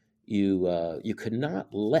you could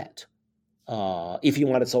not let, if you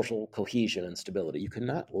wanted social cohesion and stability, you could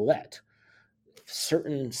not let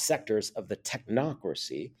certain sectors of the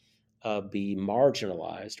technocracy be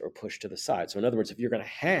marginalized or pushed to the side. So, in other words, if you're going to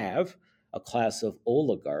have a class of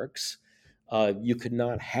oligarchs, you could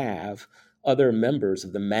not have other members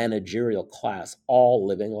of the managerial class all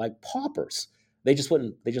living like paupers. They just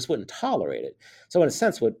wouldn't tolerate it. So, in a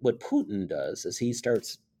sense, what Putin does is he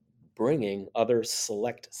starts bringing other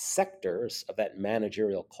select sectors of that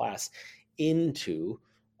managerial class into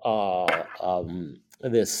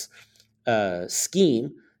this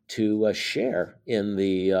scheme to share in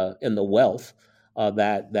the wealth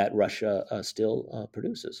that Russia still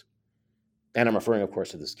produces. And I'm referring, of course,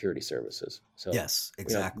 to the security services. So yes,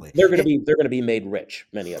 exactly. They're going to be made rich,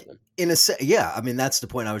 many of them. Yeah, I mean, that's the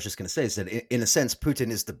point I was just going to say, is that in a sense,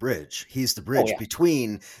 Putin is the bridge. He's the bridge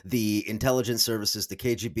between the intelligence services, the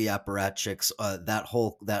KGB apparatchiks, that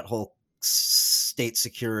whole state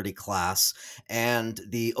security class, and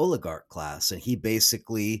the oligarch class, and he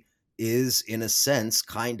basically is, in a sense,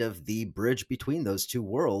 kind of the bridge between those two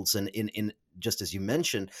worlds. And in just as you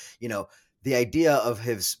mentioned, the idea of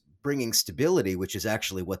his bringing stability, which is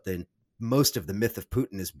actually what most of the myth of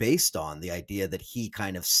Putin is based on, the idea that he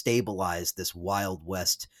kind of stabilized this Wild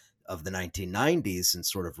West of the 1990s and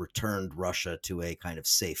sort of returned Russia to a kind of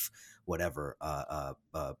safe, whatever,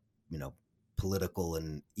 political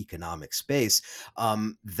and economic space,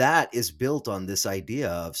 that is built on this idea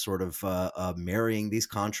of sort of marrying these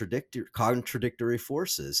contradictory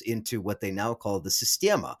forces into what they now call the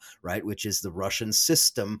Sistema, right? Which is the Russian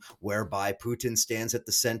system, whereby Putin stands at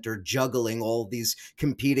the center, juggling all these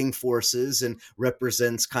competing forces and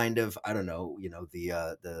represents kind of, I don't know,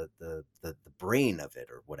 the brain of it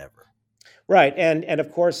or whatever. Right, and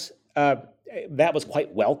of course, that was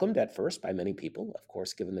quite welcomed at first by many people, of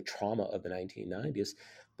course, given the trauma of the 1990s.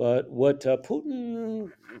 But what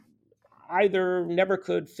Putin either never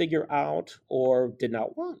could figure out or did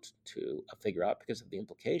not want to figure out because of the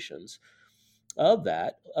implications of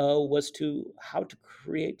that was how to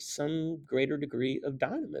create some greater degree of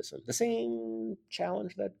dynamism. The same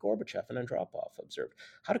challenge that Gorbachev and Andropov observed: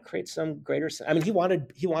 how to create some greater. I mean, he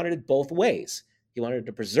wanted it both ways. He wanted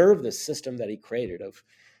to preserve this system that he created of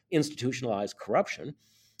institutionalized corruption,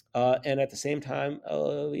 and at the same time,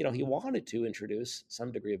 he wanted to introduce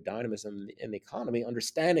some degree of dynamism in the economy,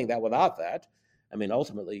 understanding that without that, I mean,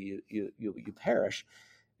 ultimately you perish.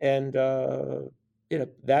 And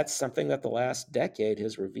that's something that the last decade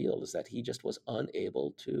has revealed, is that he just was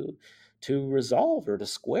unable to resolve or to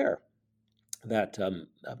square that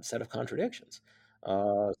set of contradictions.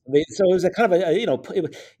 So it was a kind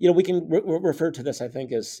of we can refer to this, I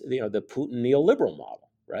think, as the Putin neoliberal model,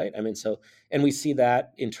 right? I mean, and we see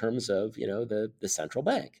that in terms of the central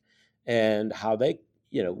bank and how they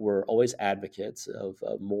were always advocates of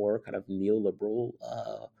more kind of neoliberal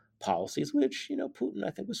policies, which Putin,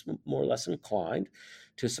 I think, was more or less inclined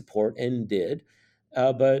to support and did,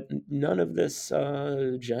 but none of this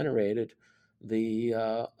generated the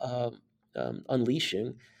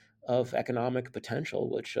unleashing of economic potential,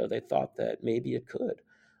 which they thought that maybe it could.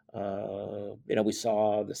 We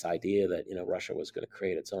saw this idea that Russia was going to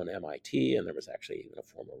create its own MIT, and there was actually even a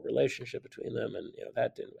formal relationship between them, and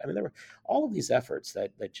that didn't. I mean, there were all of these efforts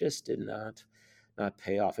that just did not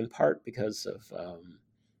pay off, in part because of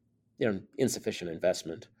insufficient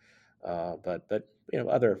investment, but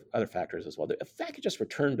other factors as well. If I could just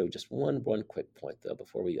return to just one quick point though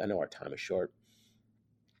before I know our time is short.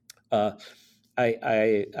 Uh,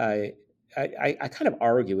 I, I, I, I kind of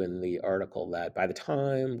argue in the article that by the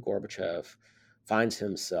time Gorbachev finds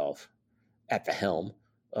himself at the helm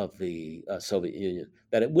of the Soviet Union,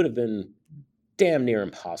 that it would have been damn near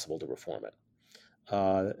impossible to reform it.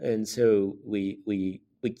 And so we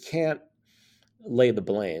can't lay the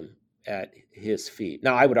blame at his feet.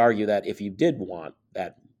 Now, I would argue that if you did want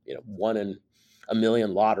that, 1 in a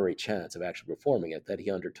million lottery chance of actually reforming it, that he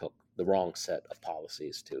undertook the wrong set of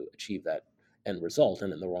policies to achieve that end result,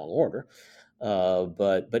 and in the wrong order.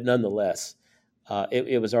 But nonetheless,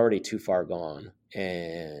 it was already too far gone,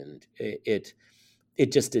 and it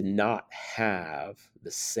just did not have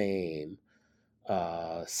the same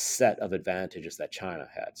set of advantages that China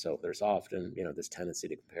had. So there's often, this tendency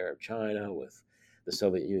to compare China with the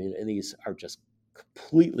Soviet Union, and these are just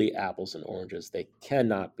completely apples and oranges. They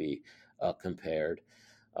cannot be compared.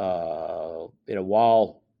 While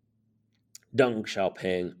Deng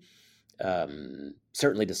Xiaoping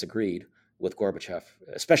certainly disagreed with Gorbachev,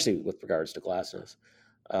 especially with regards to glasnost,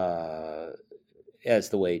 as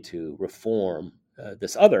the way to reform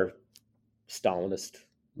this other Stalinist,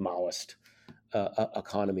 Maoist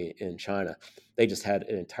economy in China. They just had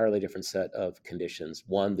an entirely different set of conditions.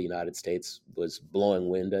 One, the United States was blowing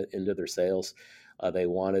wind into their sails. They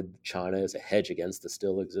wanted China as a hedge against the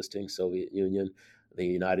still existing Soviet Union. The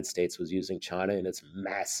United States was using China in its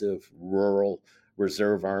massive rural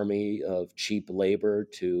reserve army of cheap labor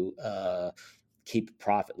to keep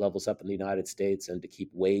profit levels up in the United States and to keep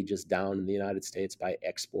wages down in the United States by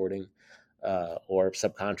exporting or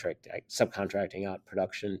subcontracting out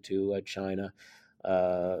production to China.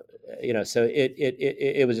 So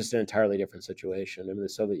it was just an entirely different situation. I mean, the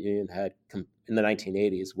Soviet Union had in the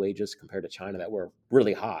 1980s wages compared to China that were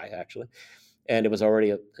really high, actually, and it was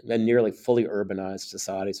already a nearly fully urbanized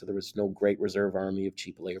society. So there was no great reserve army of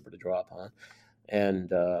cheap labor to draw upon,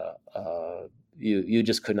 and you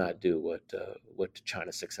just could not do what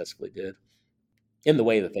China successfully did in the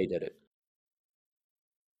way that they did it.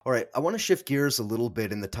 All right, I want to shift gears a little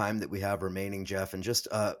bit in the time that we have remaining, Jeff, and just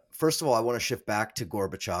first of all, I want to shift back to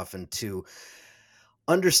Gorbachev and to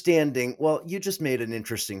understanding. Well, you just made an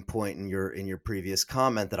interesting point in your previous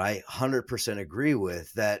comment that I 100% agree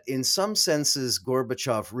with. That in some senses,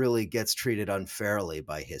 Gorbachev really gets treated unfairly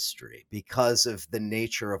by history because of the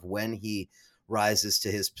nature of when he rises to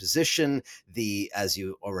his position. The, as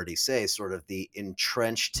you already say, sort of the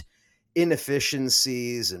entrenched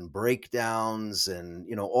inefficiencies and breakdowns and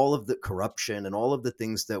all of the corruption and all of the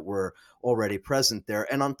things that were already present there,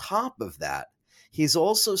 and on top of that he's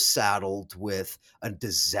also saddled with a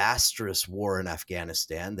disastrous war in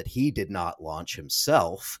Afghanistan that he did not launch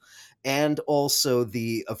himself, and also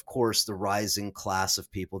the of course the rising class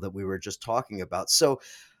of people that we were just talking about. So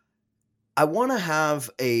I want to have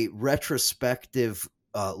a retrospective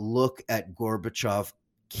look at Gorbachev,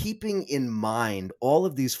 keeping in mind all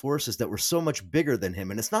of these forces that were so much bigger than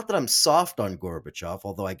him. And it's not that I'm soft on Gorbachev,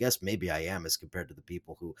 although I guess maybe I am as compared to the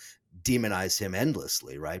people who demonize him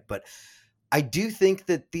endlessly, right? But I do think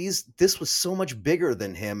that this was so much bigger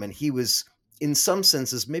than him, and he was, in some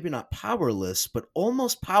senses, maybe not powerless, but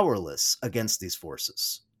almost powerless against these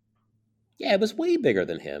forces. Yeah, it was way bigger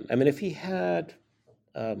than him. I mean, if he had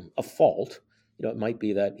a fault, it might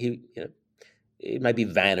be that it might be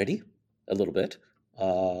vanity a little bit,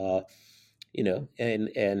 and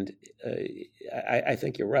I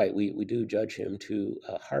think you're right. We do judge him too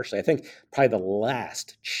harshly. I think probably the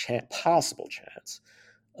last possible chance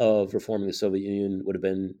of reforming the Soviet Union would have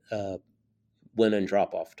been when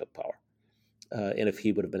Andropov took power, and if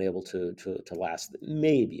he would have been able to last,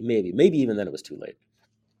 maybe even then it was too late.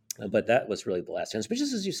 But that was really the last chance. But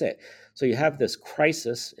just as you say, so you have this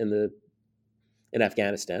crisis in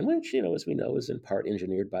Afghanistan, which, as we know, is in part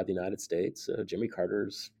engineered by the United States. Jimmy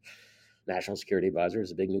Carter's national security advisor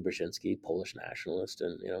is Zbigniew Brzezinski, Polish nationalist,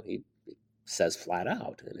 and he says flat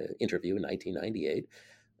out in an interview in 1998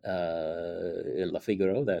 in La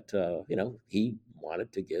Figaro that he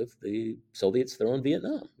wanted to give the Soviets their own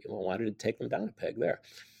Vietnam. He wanted to take them down a peg there.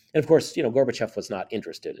 And of course, Gorbachev was not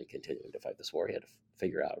interested in continuing to fight this war. He had to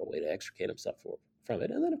figure out a way to extricate himself from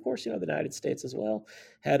it. And then, of course, the United States as well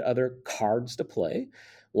had other cards to play.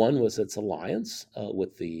 One was its alliance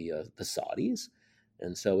with the Saudis,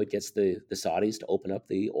 and so it gets the Saudis to open up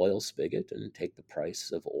the oil spigot and take the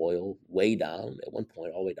price of oil way down, at one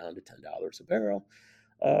point all the way down to $10 a barrel.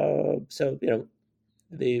 So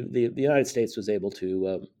the United States was able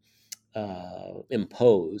to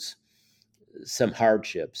impose some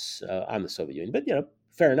hardships on the Soviet Union, but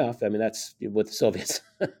fair enough. I mean, that's what the Soviets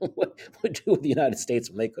would do with the United States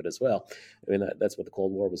when they could as well. I mean, that's what the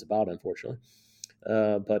Cold War was about, unfortunately.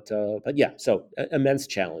 But yeah, so immense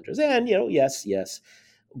challenges, and yes,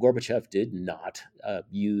 Gorbachev did not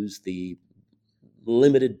use the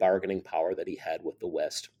limited bargaining power that he had with the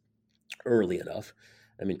West early enough.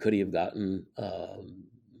 I mean, could he have gotten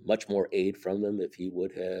much more aid from them if he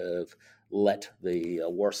would have let the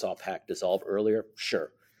Warsaw Pact dissolve earlier?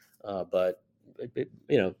 Sure, but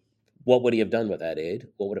what would he have done with that aid?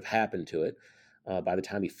 What would have happened to it by the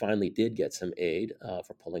time he finally did get some aid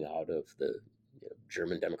for pulling out of the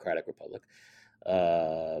German Democratic Republic?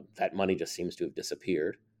 That money just seems to have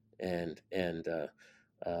disappeared, and and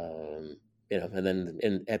then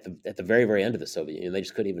at the very end of the Soviet Union, they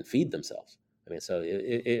just couldn't even feed themselves. I mean, so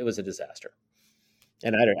it was a disaster.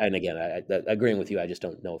 And again, I agreeing with you, I just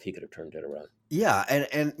don't know if he could have turned it around. Yeah,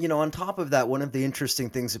 and on top of that, one of the interesting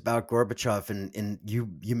things about Gorbachev, and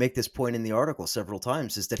you make this point in the article several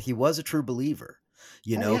times, is that he was a true believer. Oh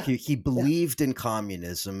yeah, He yeah, believed in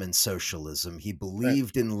communism and socialism. He right.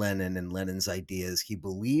 believed in Lenin and Lenin's ideas. He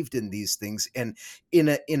believed in these things, and in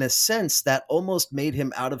a sense, that almost made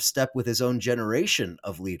him out of step with his own generation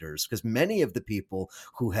of leaders, because many of the people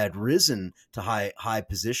who had risen to high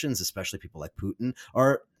positions, especially people like Putin,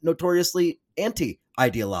 are notoriously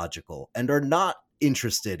anti-ideological and are not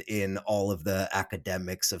interested in all of the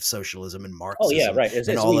academics of socialism and Oh yeah, Marxism right. and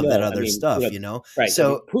As all we of that know, I other mean, stuff, right. I mean,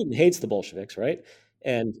 So Putin hates the Bolsheviks, right?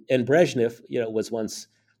 And Brezhnev, was once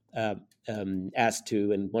asked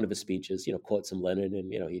to, in one of his speeches, quote some Lenin,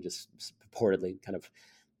 and he just purportedly kind of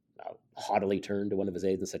haughtily turned to one of his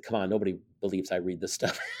aides and said, "Come on, nobody believes I read this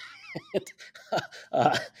stuff."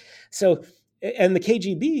 uh, so, and the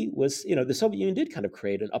KGB was, the Soviet Union did kind of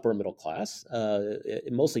create an upper middle class,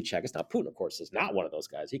 mostly Czechs. Now, Putin, of course, is not one of those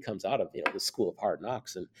guys. He comes out of the school of hard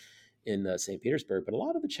knocks and in St. Petersburg, but a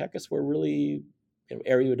lot of the Czechs were really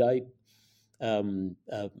erudite,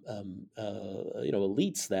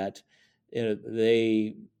 elites that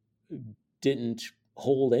they didn't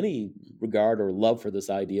hold any regard or love for this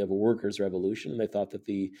idea of a workers' revolution, and they thought that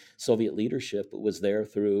the Soviet leadership was there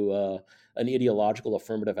through an ideological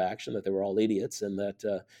affirmative action, that they were all idiots, and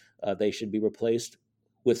that they should be replaced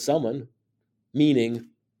with someone, meaning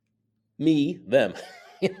me, them.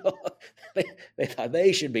 you know, they thought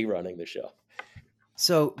they should be running the show.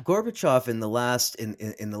 So Gorbachev in the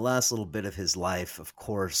last little bit of his life, of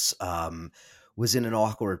course, was in an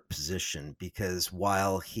awkward position because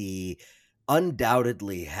while he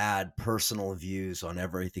undoubtedly had personal views on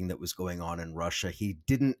everything that was going on in Russia, he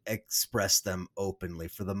didn't express them openly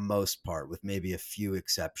for the most part, with maybe a few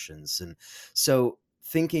exceptions. And so,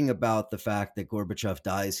 thinking about the fact that Gorbachev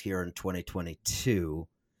dies here in 2022,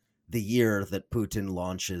 the year that Putin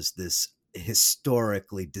launches this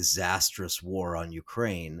historically disastrous war on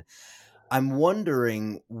Ukraine, I'm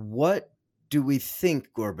wondering, what do we think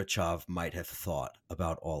Gorbachev might have thought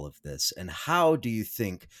about all of this? And how do you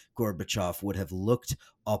think Gorbachev would have looked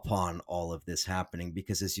upon all of this happening?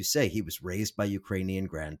 Because as you say, he was raised by Ukrainian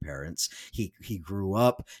grandparents. He grew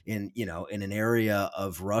up in an area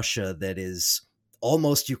of Russia that is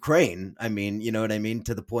almost Ukraine. I mean, you know what I mean?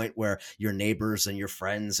 To the point where your neighbors and your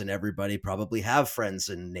friends and everybody probably have friends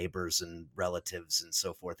and neighbors and relatives and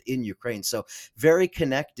so forth in Ukraine. So very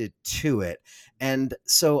connected to it. And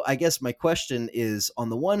so I guess my question is,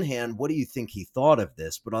 on the one hand, what do you think he thought of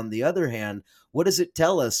this? But on the other hand, what does it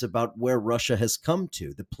tell us about where Russia has come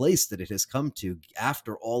to, the place that it has come to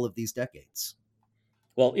after all of these decades?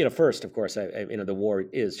 Well, first, of course, the war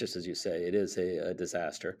is, just as you say, it is a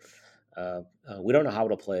disaster. We don't know how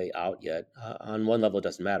it'll play out yet. On one level, it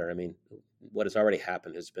doesn't matter. I mean, what has already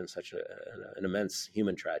happened has been such an immense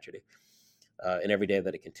human tragedy. And every day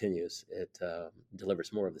that it continues, it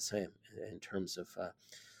delivers more of the same in terms of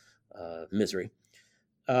misery.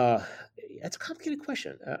 That's a complicated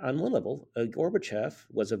question. On one level, Gorbachev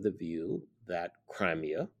was of the view that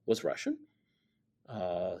Crimea was Russian.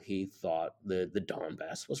 He thought the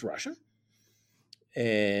Donbass was Russian.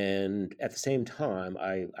 And at the same time,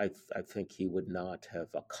 I think he would not have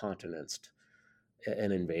countenanced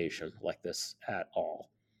an invasion like this at all.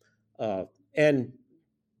 And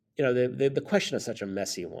the question is such a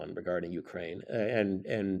messy one regarding Ukraine,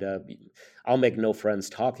 and I'll make no friends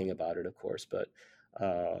talking about it, of course. But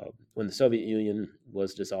when the Soviet Union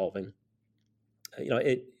was dissolving,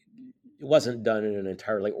 it wasn't done in an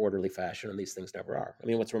entirely orderly fashion, and these things never are. I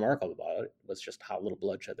mean, what's remarkable about it was just how little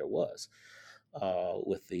bloodshed there was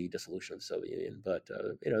with the dissolution of the Soviet Union. But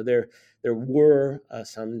there were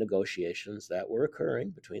some negotiations that were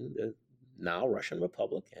occurring between the now Russian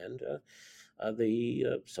Republic and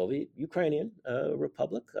the Soviet Ukrainian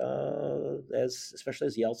Republic, especially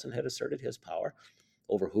as Yeltsin had asserted his power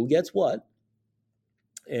over who gets what.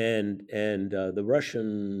 And the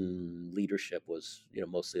Russian leadership was,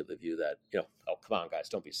 mostly of the view that, oh, come on, guys,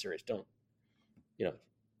 don't be serious, don't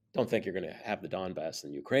think you're going to have the Donbass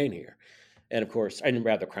and Ukraine here, and of course, I didn't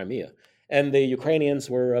rather Crimea. And the Ukrainians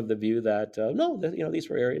were of the view that no, these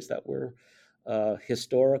were areas that were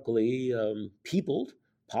historically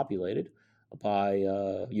populated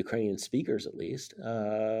by Ukrainian speakers, at least,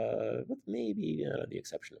 with maybe the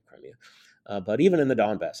exception of Crimea. But even in the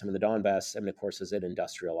Donbass, of course, as it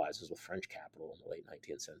industrializes with French capital in the late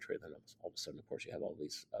 19th century, then all of a sudden, of course, you have all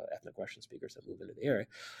these ethnic Russian speakers that move into the area.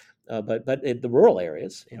 But the rural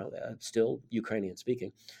areas, still Ukrainian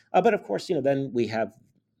speaking. But of course, then we have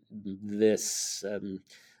this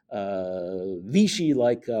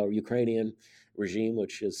Vichy-like Ukrainian regime,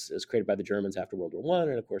 which is created by the Germans after World War I,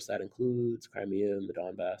 and of course that includes Crimea and the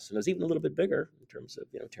Donbass, and it's even a little bit bigger in terms of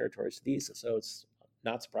territories to the east. So it's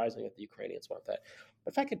not surprising that the Ukrainians want that.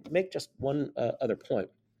 But if I could make just one other point,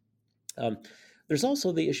 there's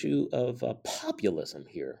also the issue of populism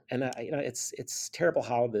here, and it's terrible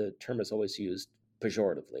how the term is always used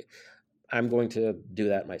pejoratively. I'm going to do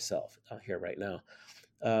that myself here right now.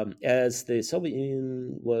 As the Soviet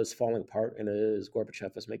Union was falling apart and as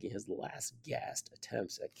Gorbachev was making his last gasp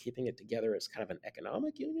attempts at keeping it together as kind of an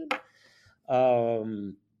economic union,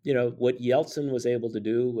 what Yeltsin was able to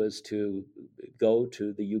do was to go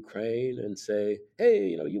to the Ukraine and say,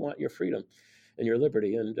 hey, you want your freedom and your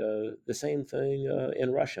liberty, and the same thing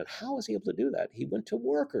in Russia. And how was he able to do that? He went to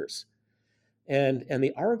workers. And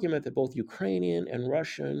the argument that both Ukrainian and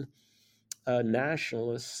Russian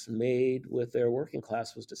nationalists made with their working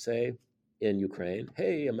class was to say in Ukraine,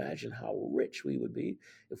 hey, imagine how rich we would be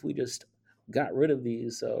if we just got rid of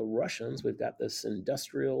these Russians. We've got this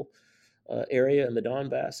industrial area in the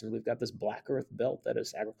Donbass, and we've got this black earth belt that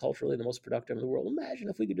is agriculturally the most productive in the world. Imagine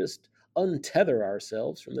if we could just untether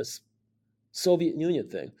ourselves from this Soviet Union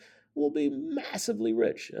thing. We'll be massively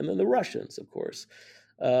rich. And then the Russians, of course.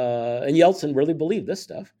 And Yeltsin really believed this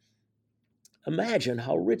stuff. Imagine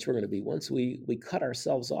how rich we're going to be once we cut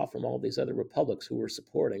ourselves off from all these other republics who we're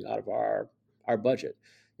supporting out of our budget.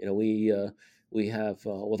 We have,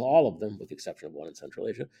 with all of them, with the exception of one in Central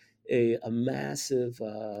Asia, a massive,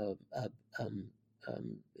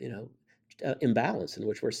 imbalance in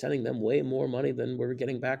which we're sending them way more money than we're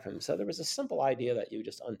getting back from them. So there was a simple idea that you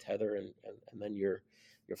just untether and then you're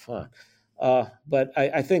fine. But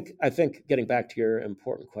I think getting back to your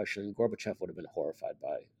important question, Gorbachev would have been horrified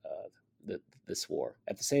by this war.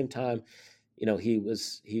 At the same time, he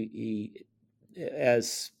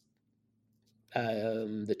as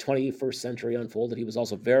the 21st century unfolded, he was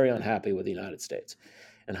also very unhappy with the United States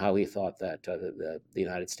and how he thought that the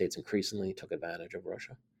United States increasingly took advantage of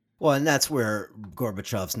Russia. Well, and that's where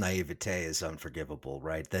Gorbachev's naivete is unforgivable,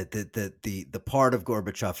 right? The part of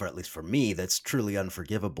Gorbachev, or at least for me, that's truly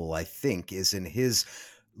unforgivable, I think, is in his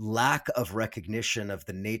lack of recognition of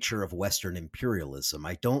the nature of Western imperialism.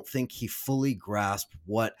 I don't think he fully grasped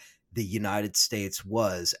what the United States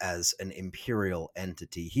was as an imperial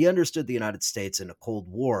entity. He understood the United States in a Cold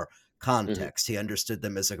War context. Mm-hmm. He understood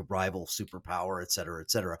them as a rival superpower, et cetera, et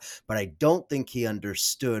cetera. But I don't think he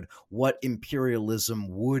understood what imperialism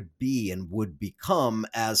would be and would become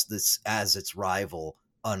as its rival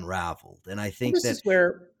unraveled. And I think this is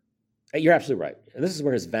where you're absolutely right. And this is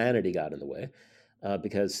where his vanity got in the way.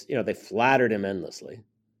 Because they flattered him endlessly,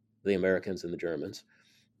 the Americans and the Germans,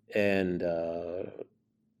 and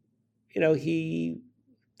he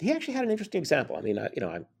actually had an interesting example. I mean,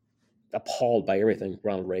 I'm appalled by everything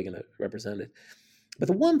Ronald Reagan represented, but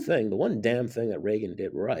the one damn thing that Reagan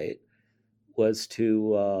did right was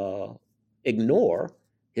to ignore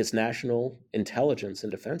his national intelligence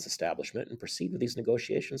and defense establishment and proceed with these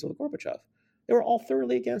negotiations with Gorbachev. They were all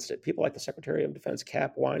thoroughly against it. People like the Secretary of Defense,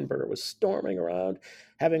 Cap Weinberger, was storming around,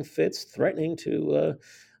 having fits, threatening to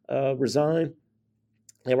resign.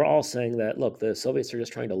 They were all saying that, look, the Soviets are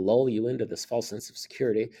just trying to lull you into this false sense of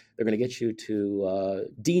security. They're going to get you to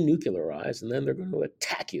denuclearize, and then they're going to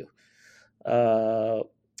attack you. I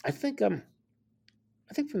think from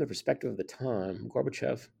the perspective of the time,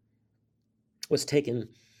 Gorbachev was taken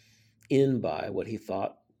in by what he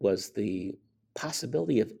thought was the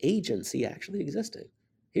possibility of agency actually existing.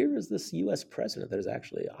 Here is this U.S. president that is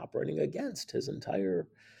actually operating against his entire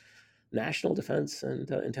national defense and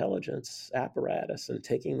intelligence apparatus and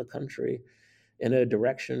taking the country in a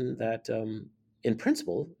direction that, in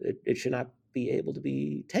principle, it should not be able to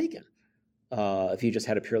be taken if you just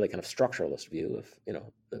had a purely kind of structuralist view of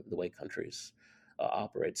the way countries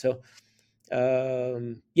operate. So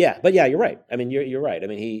yeah, but yeah, you're right. I mean, you're right. I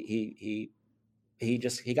mean, he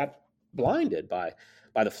got blinded by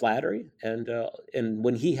the flattery, and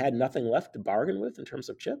when he had nothing left to bargain with in terms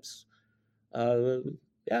of chips, uh,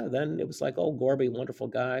 yeah, then it was like, oh, Gorby, wonderful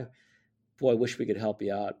guy. Boy, I wish we could help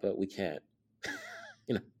you out, but we can't.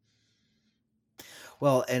 you know.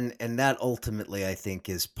 Well, and that ultimately, I think,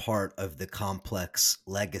 is part of the complex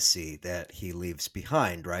legacy that he leaves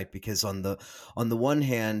behind, right? Because on the one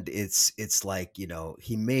hand, it's like,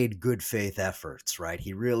 he made good faith efforts, right?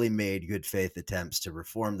 He really made good faith attempts to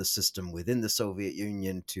reform the system within the Soviet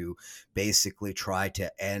Union, to basically try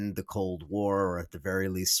to end the Cold War, or at the very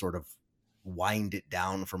least sort of wind it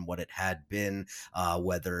down from what it had been,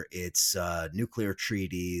 whether it's nuclear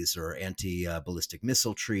treaties or anti-ballistic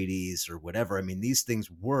missile treaties or whatever. I mean, these things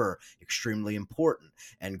were extremely important,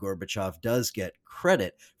 and Gorbachev does get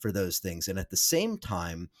credit for those things. And at the same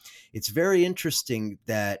time, it's very interesting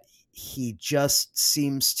that he just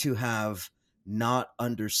seems to have not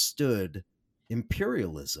understood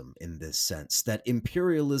imperialism in this sense, that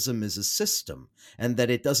imperialism is a system and that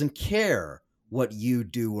it doesn't care what you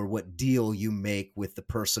do or what deal you make with the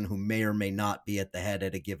person who may or may not be at the head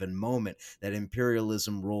at a given moment, that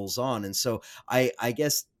imperialism rolls on. And so I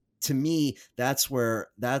guess, to me, that's where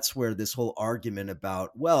this whole argument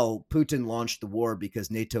about, well, Putin launched the war because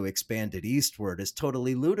NATO expanded eastward, is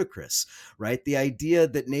totally ludicrous, right? The idea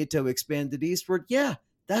that NATO expanded eastward, yeah,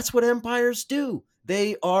 that's what empires do.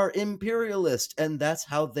 They are imperialist, and that's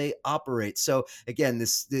how they operate. So again,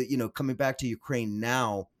 coming back to Ukraine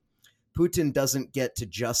now, Putin doesn't get to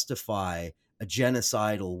justify a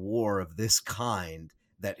genocidal war of this kind,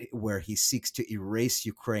 that where he seeks to erase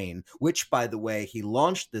Ukraine, which, by the way, he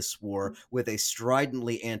launched this war with a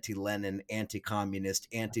stridently anti-Lenin, anti-communist,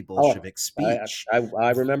 Oh, anti-Bolshevik I, speech, I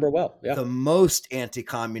remember well. Yeah, the most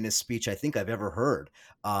anti-communist speech I think I've ever heard.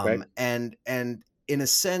 right. And in a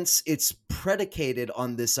sense, it's predicated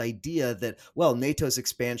on this idea that, well, NATO's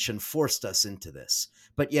expansion forced us into this.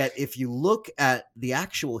 But yet, if you look at the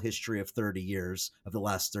actual history of the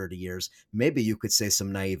last 30 years, maybe you could say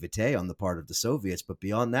some naivete on the part of the Soviets. But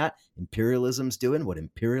beyond that, imperialism's doing what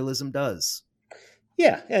imperialism does.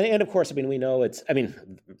 Yeah, and of course, I mean, we know it's. I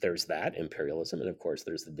mean, there's that imperialism, and of course,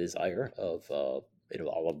 there's the desire of all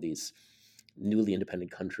of these newly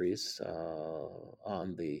independent countries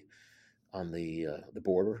on the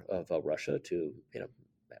border of Russia to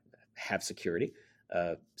have security.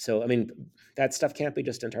 So I mean, that stuff can't be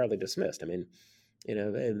just entirely dismissed. I mean,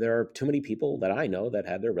 there are too many people that I know that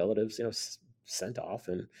had their relatives sent off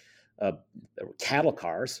in uh, cattle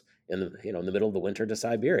cars in the middle of the winter to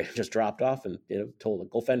Siberia, just dropped off and told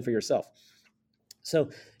go fend for yourself. So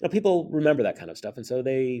people remember that kind of stuff, and so not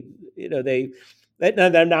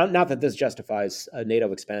that this justifies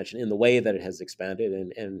NATO expansion in the way that it has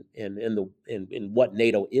expanded, and in what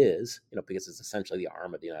NATO is, because it's essentially the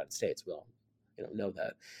arm of the United States. We all know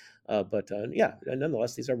that, but yeah,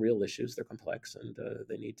 nonetheless, these are real issues. They're complex, and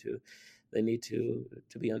they need to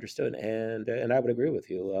be understood. And I would agree with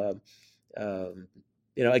you.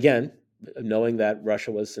 Again, knowing that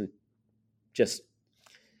Russia was just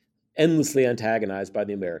endlessly antagonized by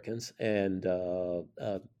the Americans, and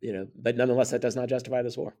but nonetheless, that does not justify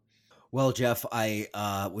this war. Well, Jeff, I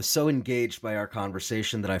was so engaged by our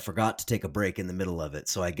conversation that I forgot to take a break in the middle of it.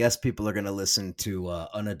 So I guess people are going to listen to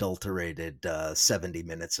unadulterated 70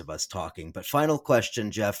 minutes of us talking. But final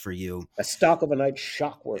question, Jeff, for you. A stock of a night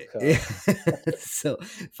shock work. So,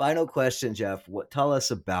 final question, Jeff. Tell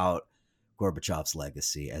us about Gorbachev's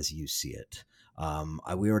legacy as you see it.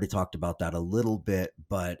 We already talked about that a little bit,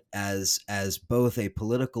 but as both a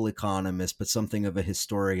political economist, but something of a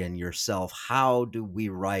historian yourself, how do we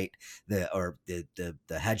write the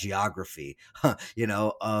hagiography,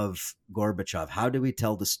 of Gorbachev? How do we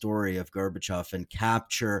tell the story of Gorbachev and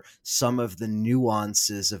capture some of the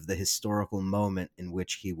nuances of the historical moment in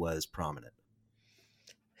which he was prominent?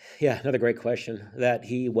 Yeah, another great question. That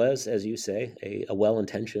he was, as you say, a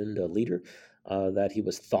well-intentioned leader. That he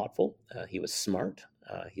was thoughtful. He was smart.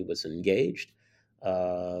 He was engaged.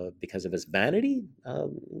 Because of his vanity,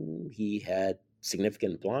 he had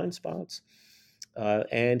significant blind spots,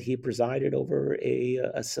 and he presided over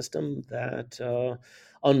a system that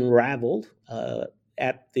unraveled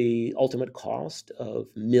at the ultimate cost of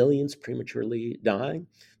millions prematurely dying,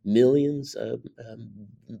 millions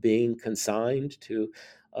being consigned to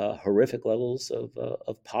horrific levels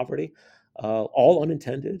of poverty. all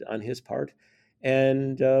unintended on his part,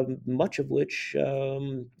 and much of which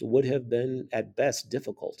would have been at best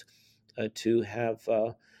difficult to have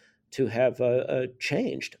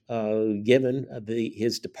changed, given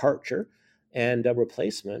his departure and a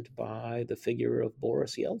replacement by the figure of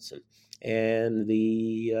Boris Yeltsin and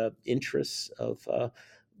the interests of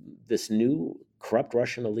this new corrupt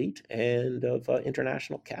Russian elite and of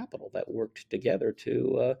international capital that worked together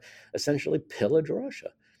to essentially pillage Russia.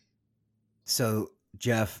 So,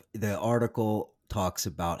 Jeff, the article talks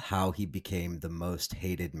about how he became the most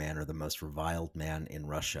hated man or the most reviled man in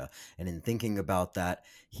Russia. And in thinking about that,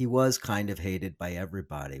 he was kind of hated by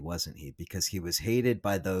everybody, wasn't he? Because he was hated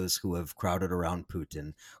by those who have crowded around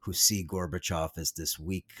Putin, who see Gorbachev as this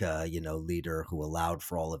weak, leader who allowed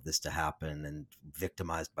for all of this to happen and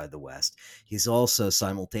victimized by the West. He's also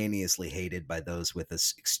simultaneously hated by those with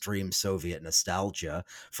this extreme Soviet nostalgia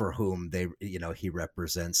for whom he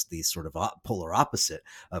represents the sort of polar opposite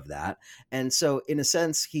of that. And so, in a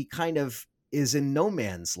sense, he kind of is in no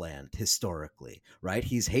man's land historically, right?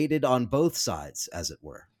 He's hated on both sides, as it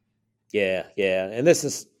were. Yeah, yeah, and this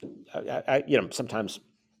is, sometimes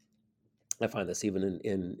I find this even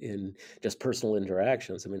in just personal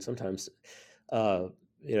interactions. I mean, sometimes, uh,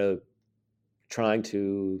 you know, trying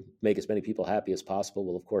to make as many people happy as possible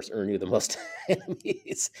will, of course, earn you the most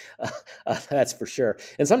enemies. That's for sure.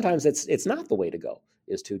 And sometimes it's not the way to go.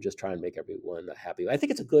 Is to just try and make everyone happy. I think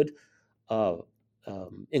it's a good uh,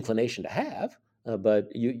 inclination to have,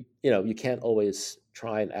 but you can't always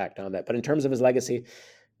try and act on that. But in terms of his legacy,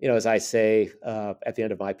 as I say at the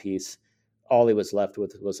end of my piece, all he was left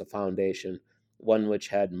with was a foundation, one which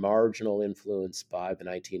had marginal influence by the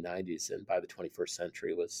 1990s, and by the 21st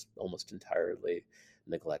century was almost entirely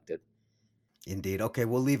neglected. Indeed. Okay,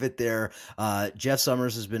 we'll leave it there. Jeff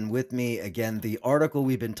Summers has been with me. Again, the article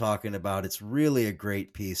we've been talking about, it's really a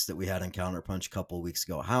great piece that we had on Counterpunch a couple of weeks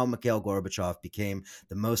ago, how Mikhail Gorbachev became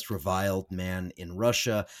the most reviled man in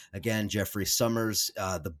Russia. Again, Jeffrey Summers,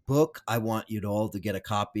 the book, I want you to all to get a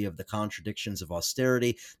copy of The Contradictions of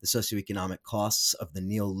Austerity, the Socioeconomic Costs of the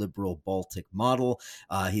Neoliberal Baltic Model.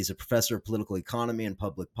 He's a professor of political economy and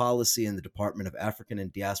public policy in the Department of African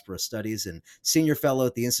and Diaspora Studies and senior fellow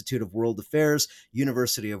at the Institute of World Affairs,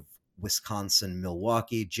 University of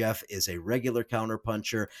Wisconsin-Milwaukee. Jeff is a regular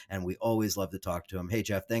counterpuncher, and we always love to talk to him. Hey,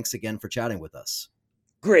 Jeff, thanks again for chatting with us.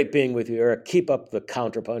 Great being with you, Eric. Keep up the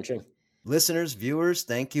counterpunching. Listeners, viewers,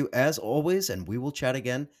 thank you as always, and we will chat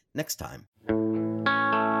again next time.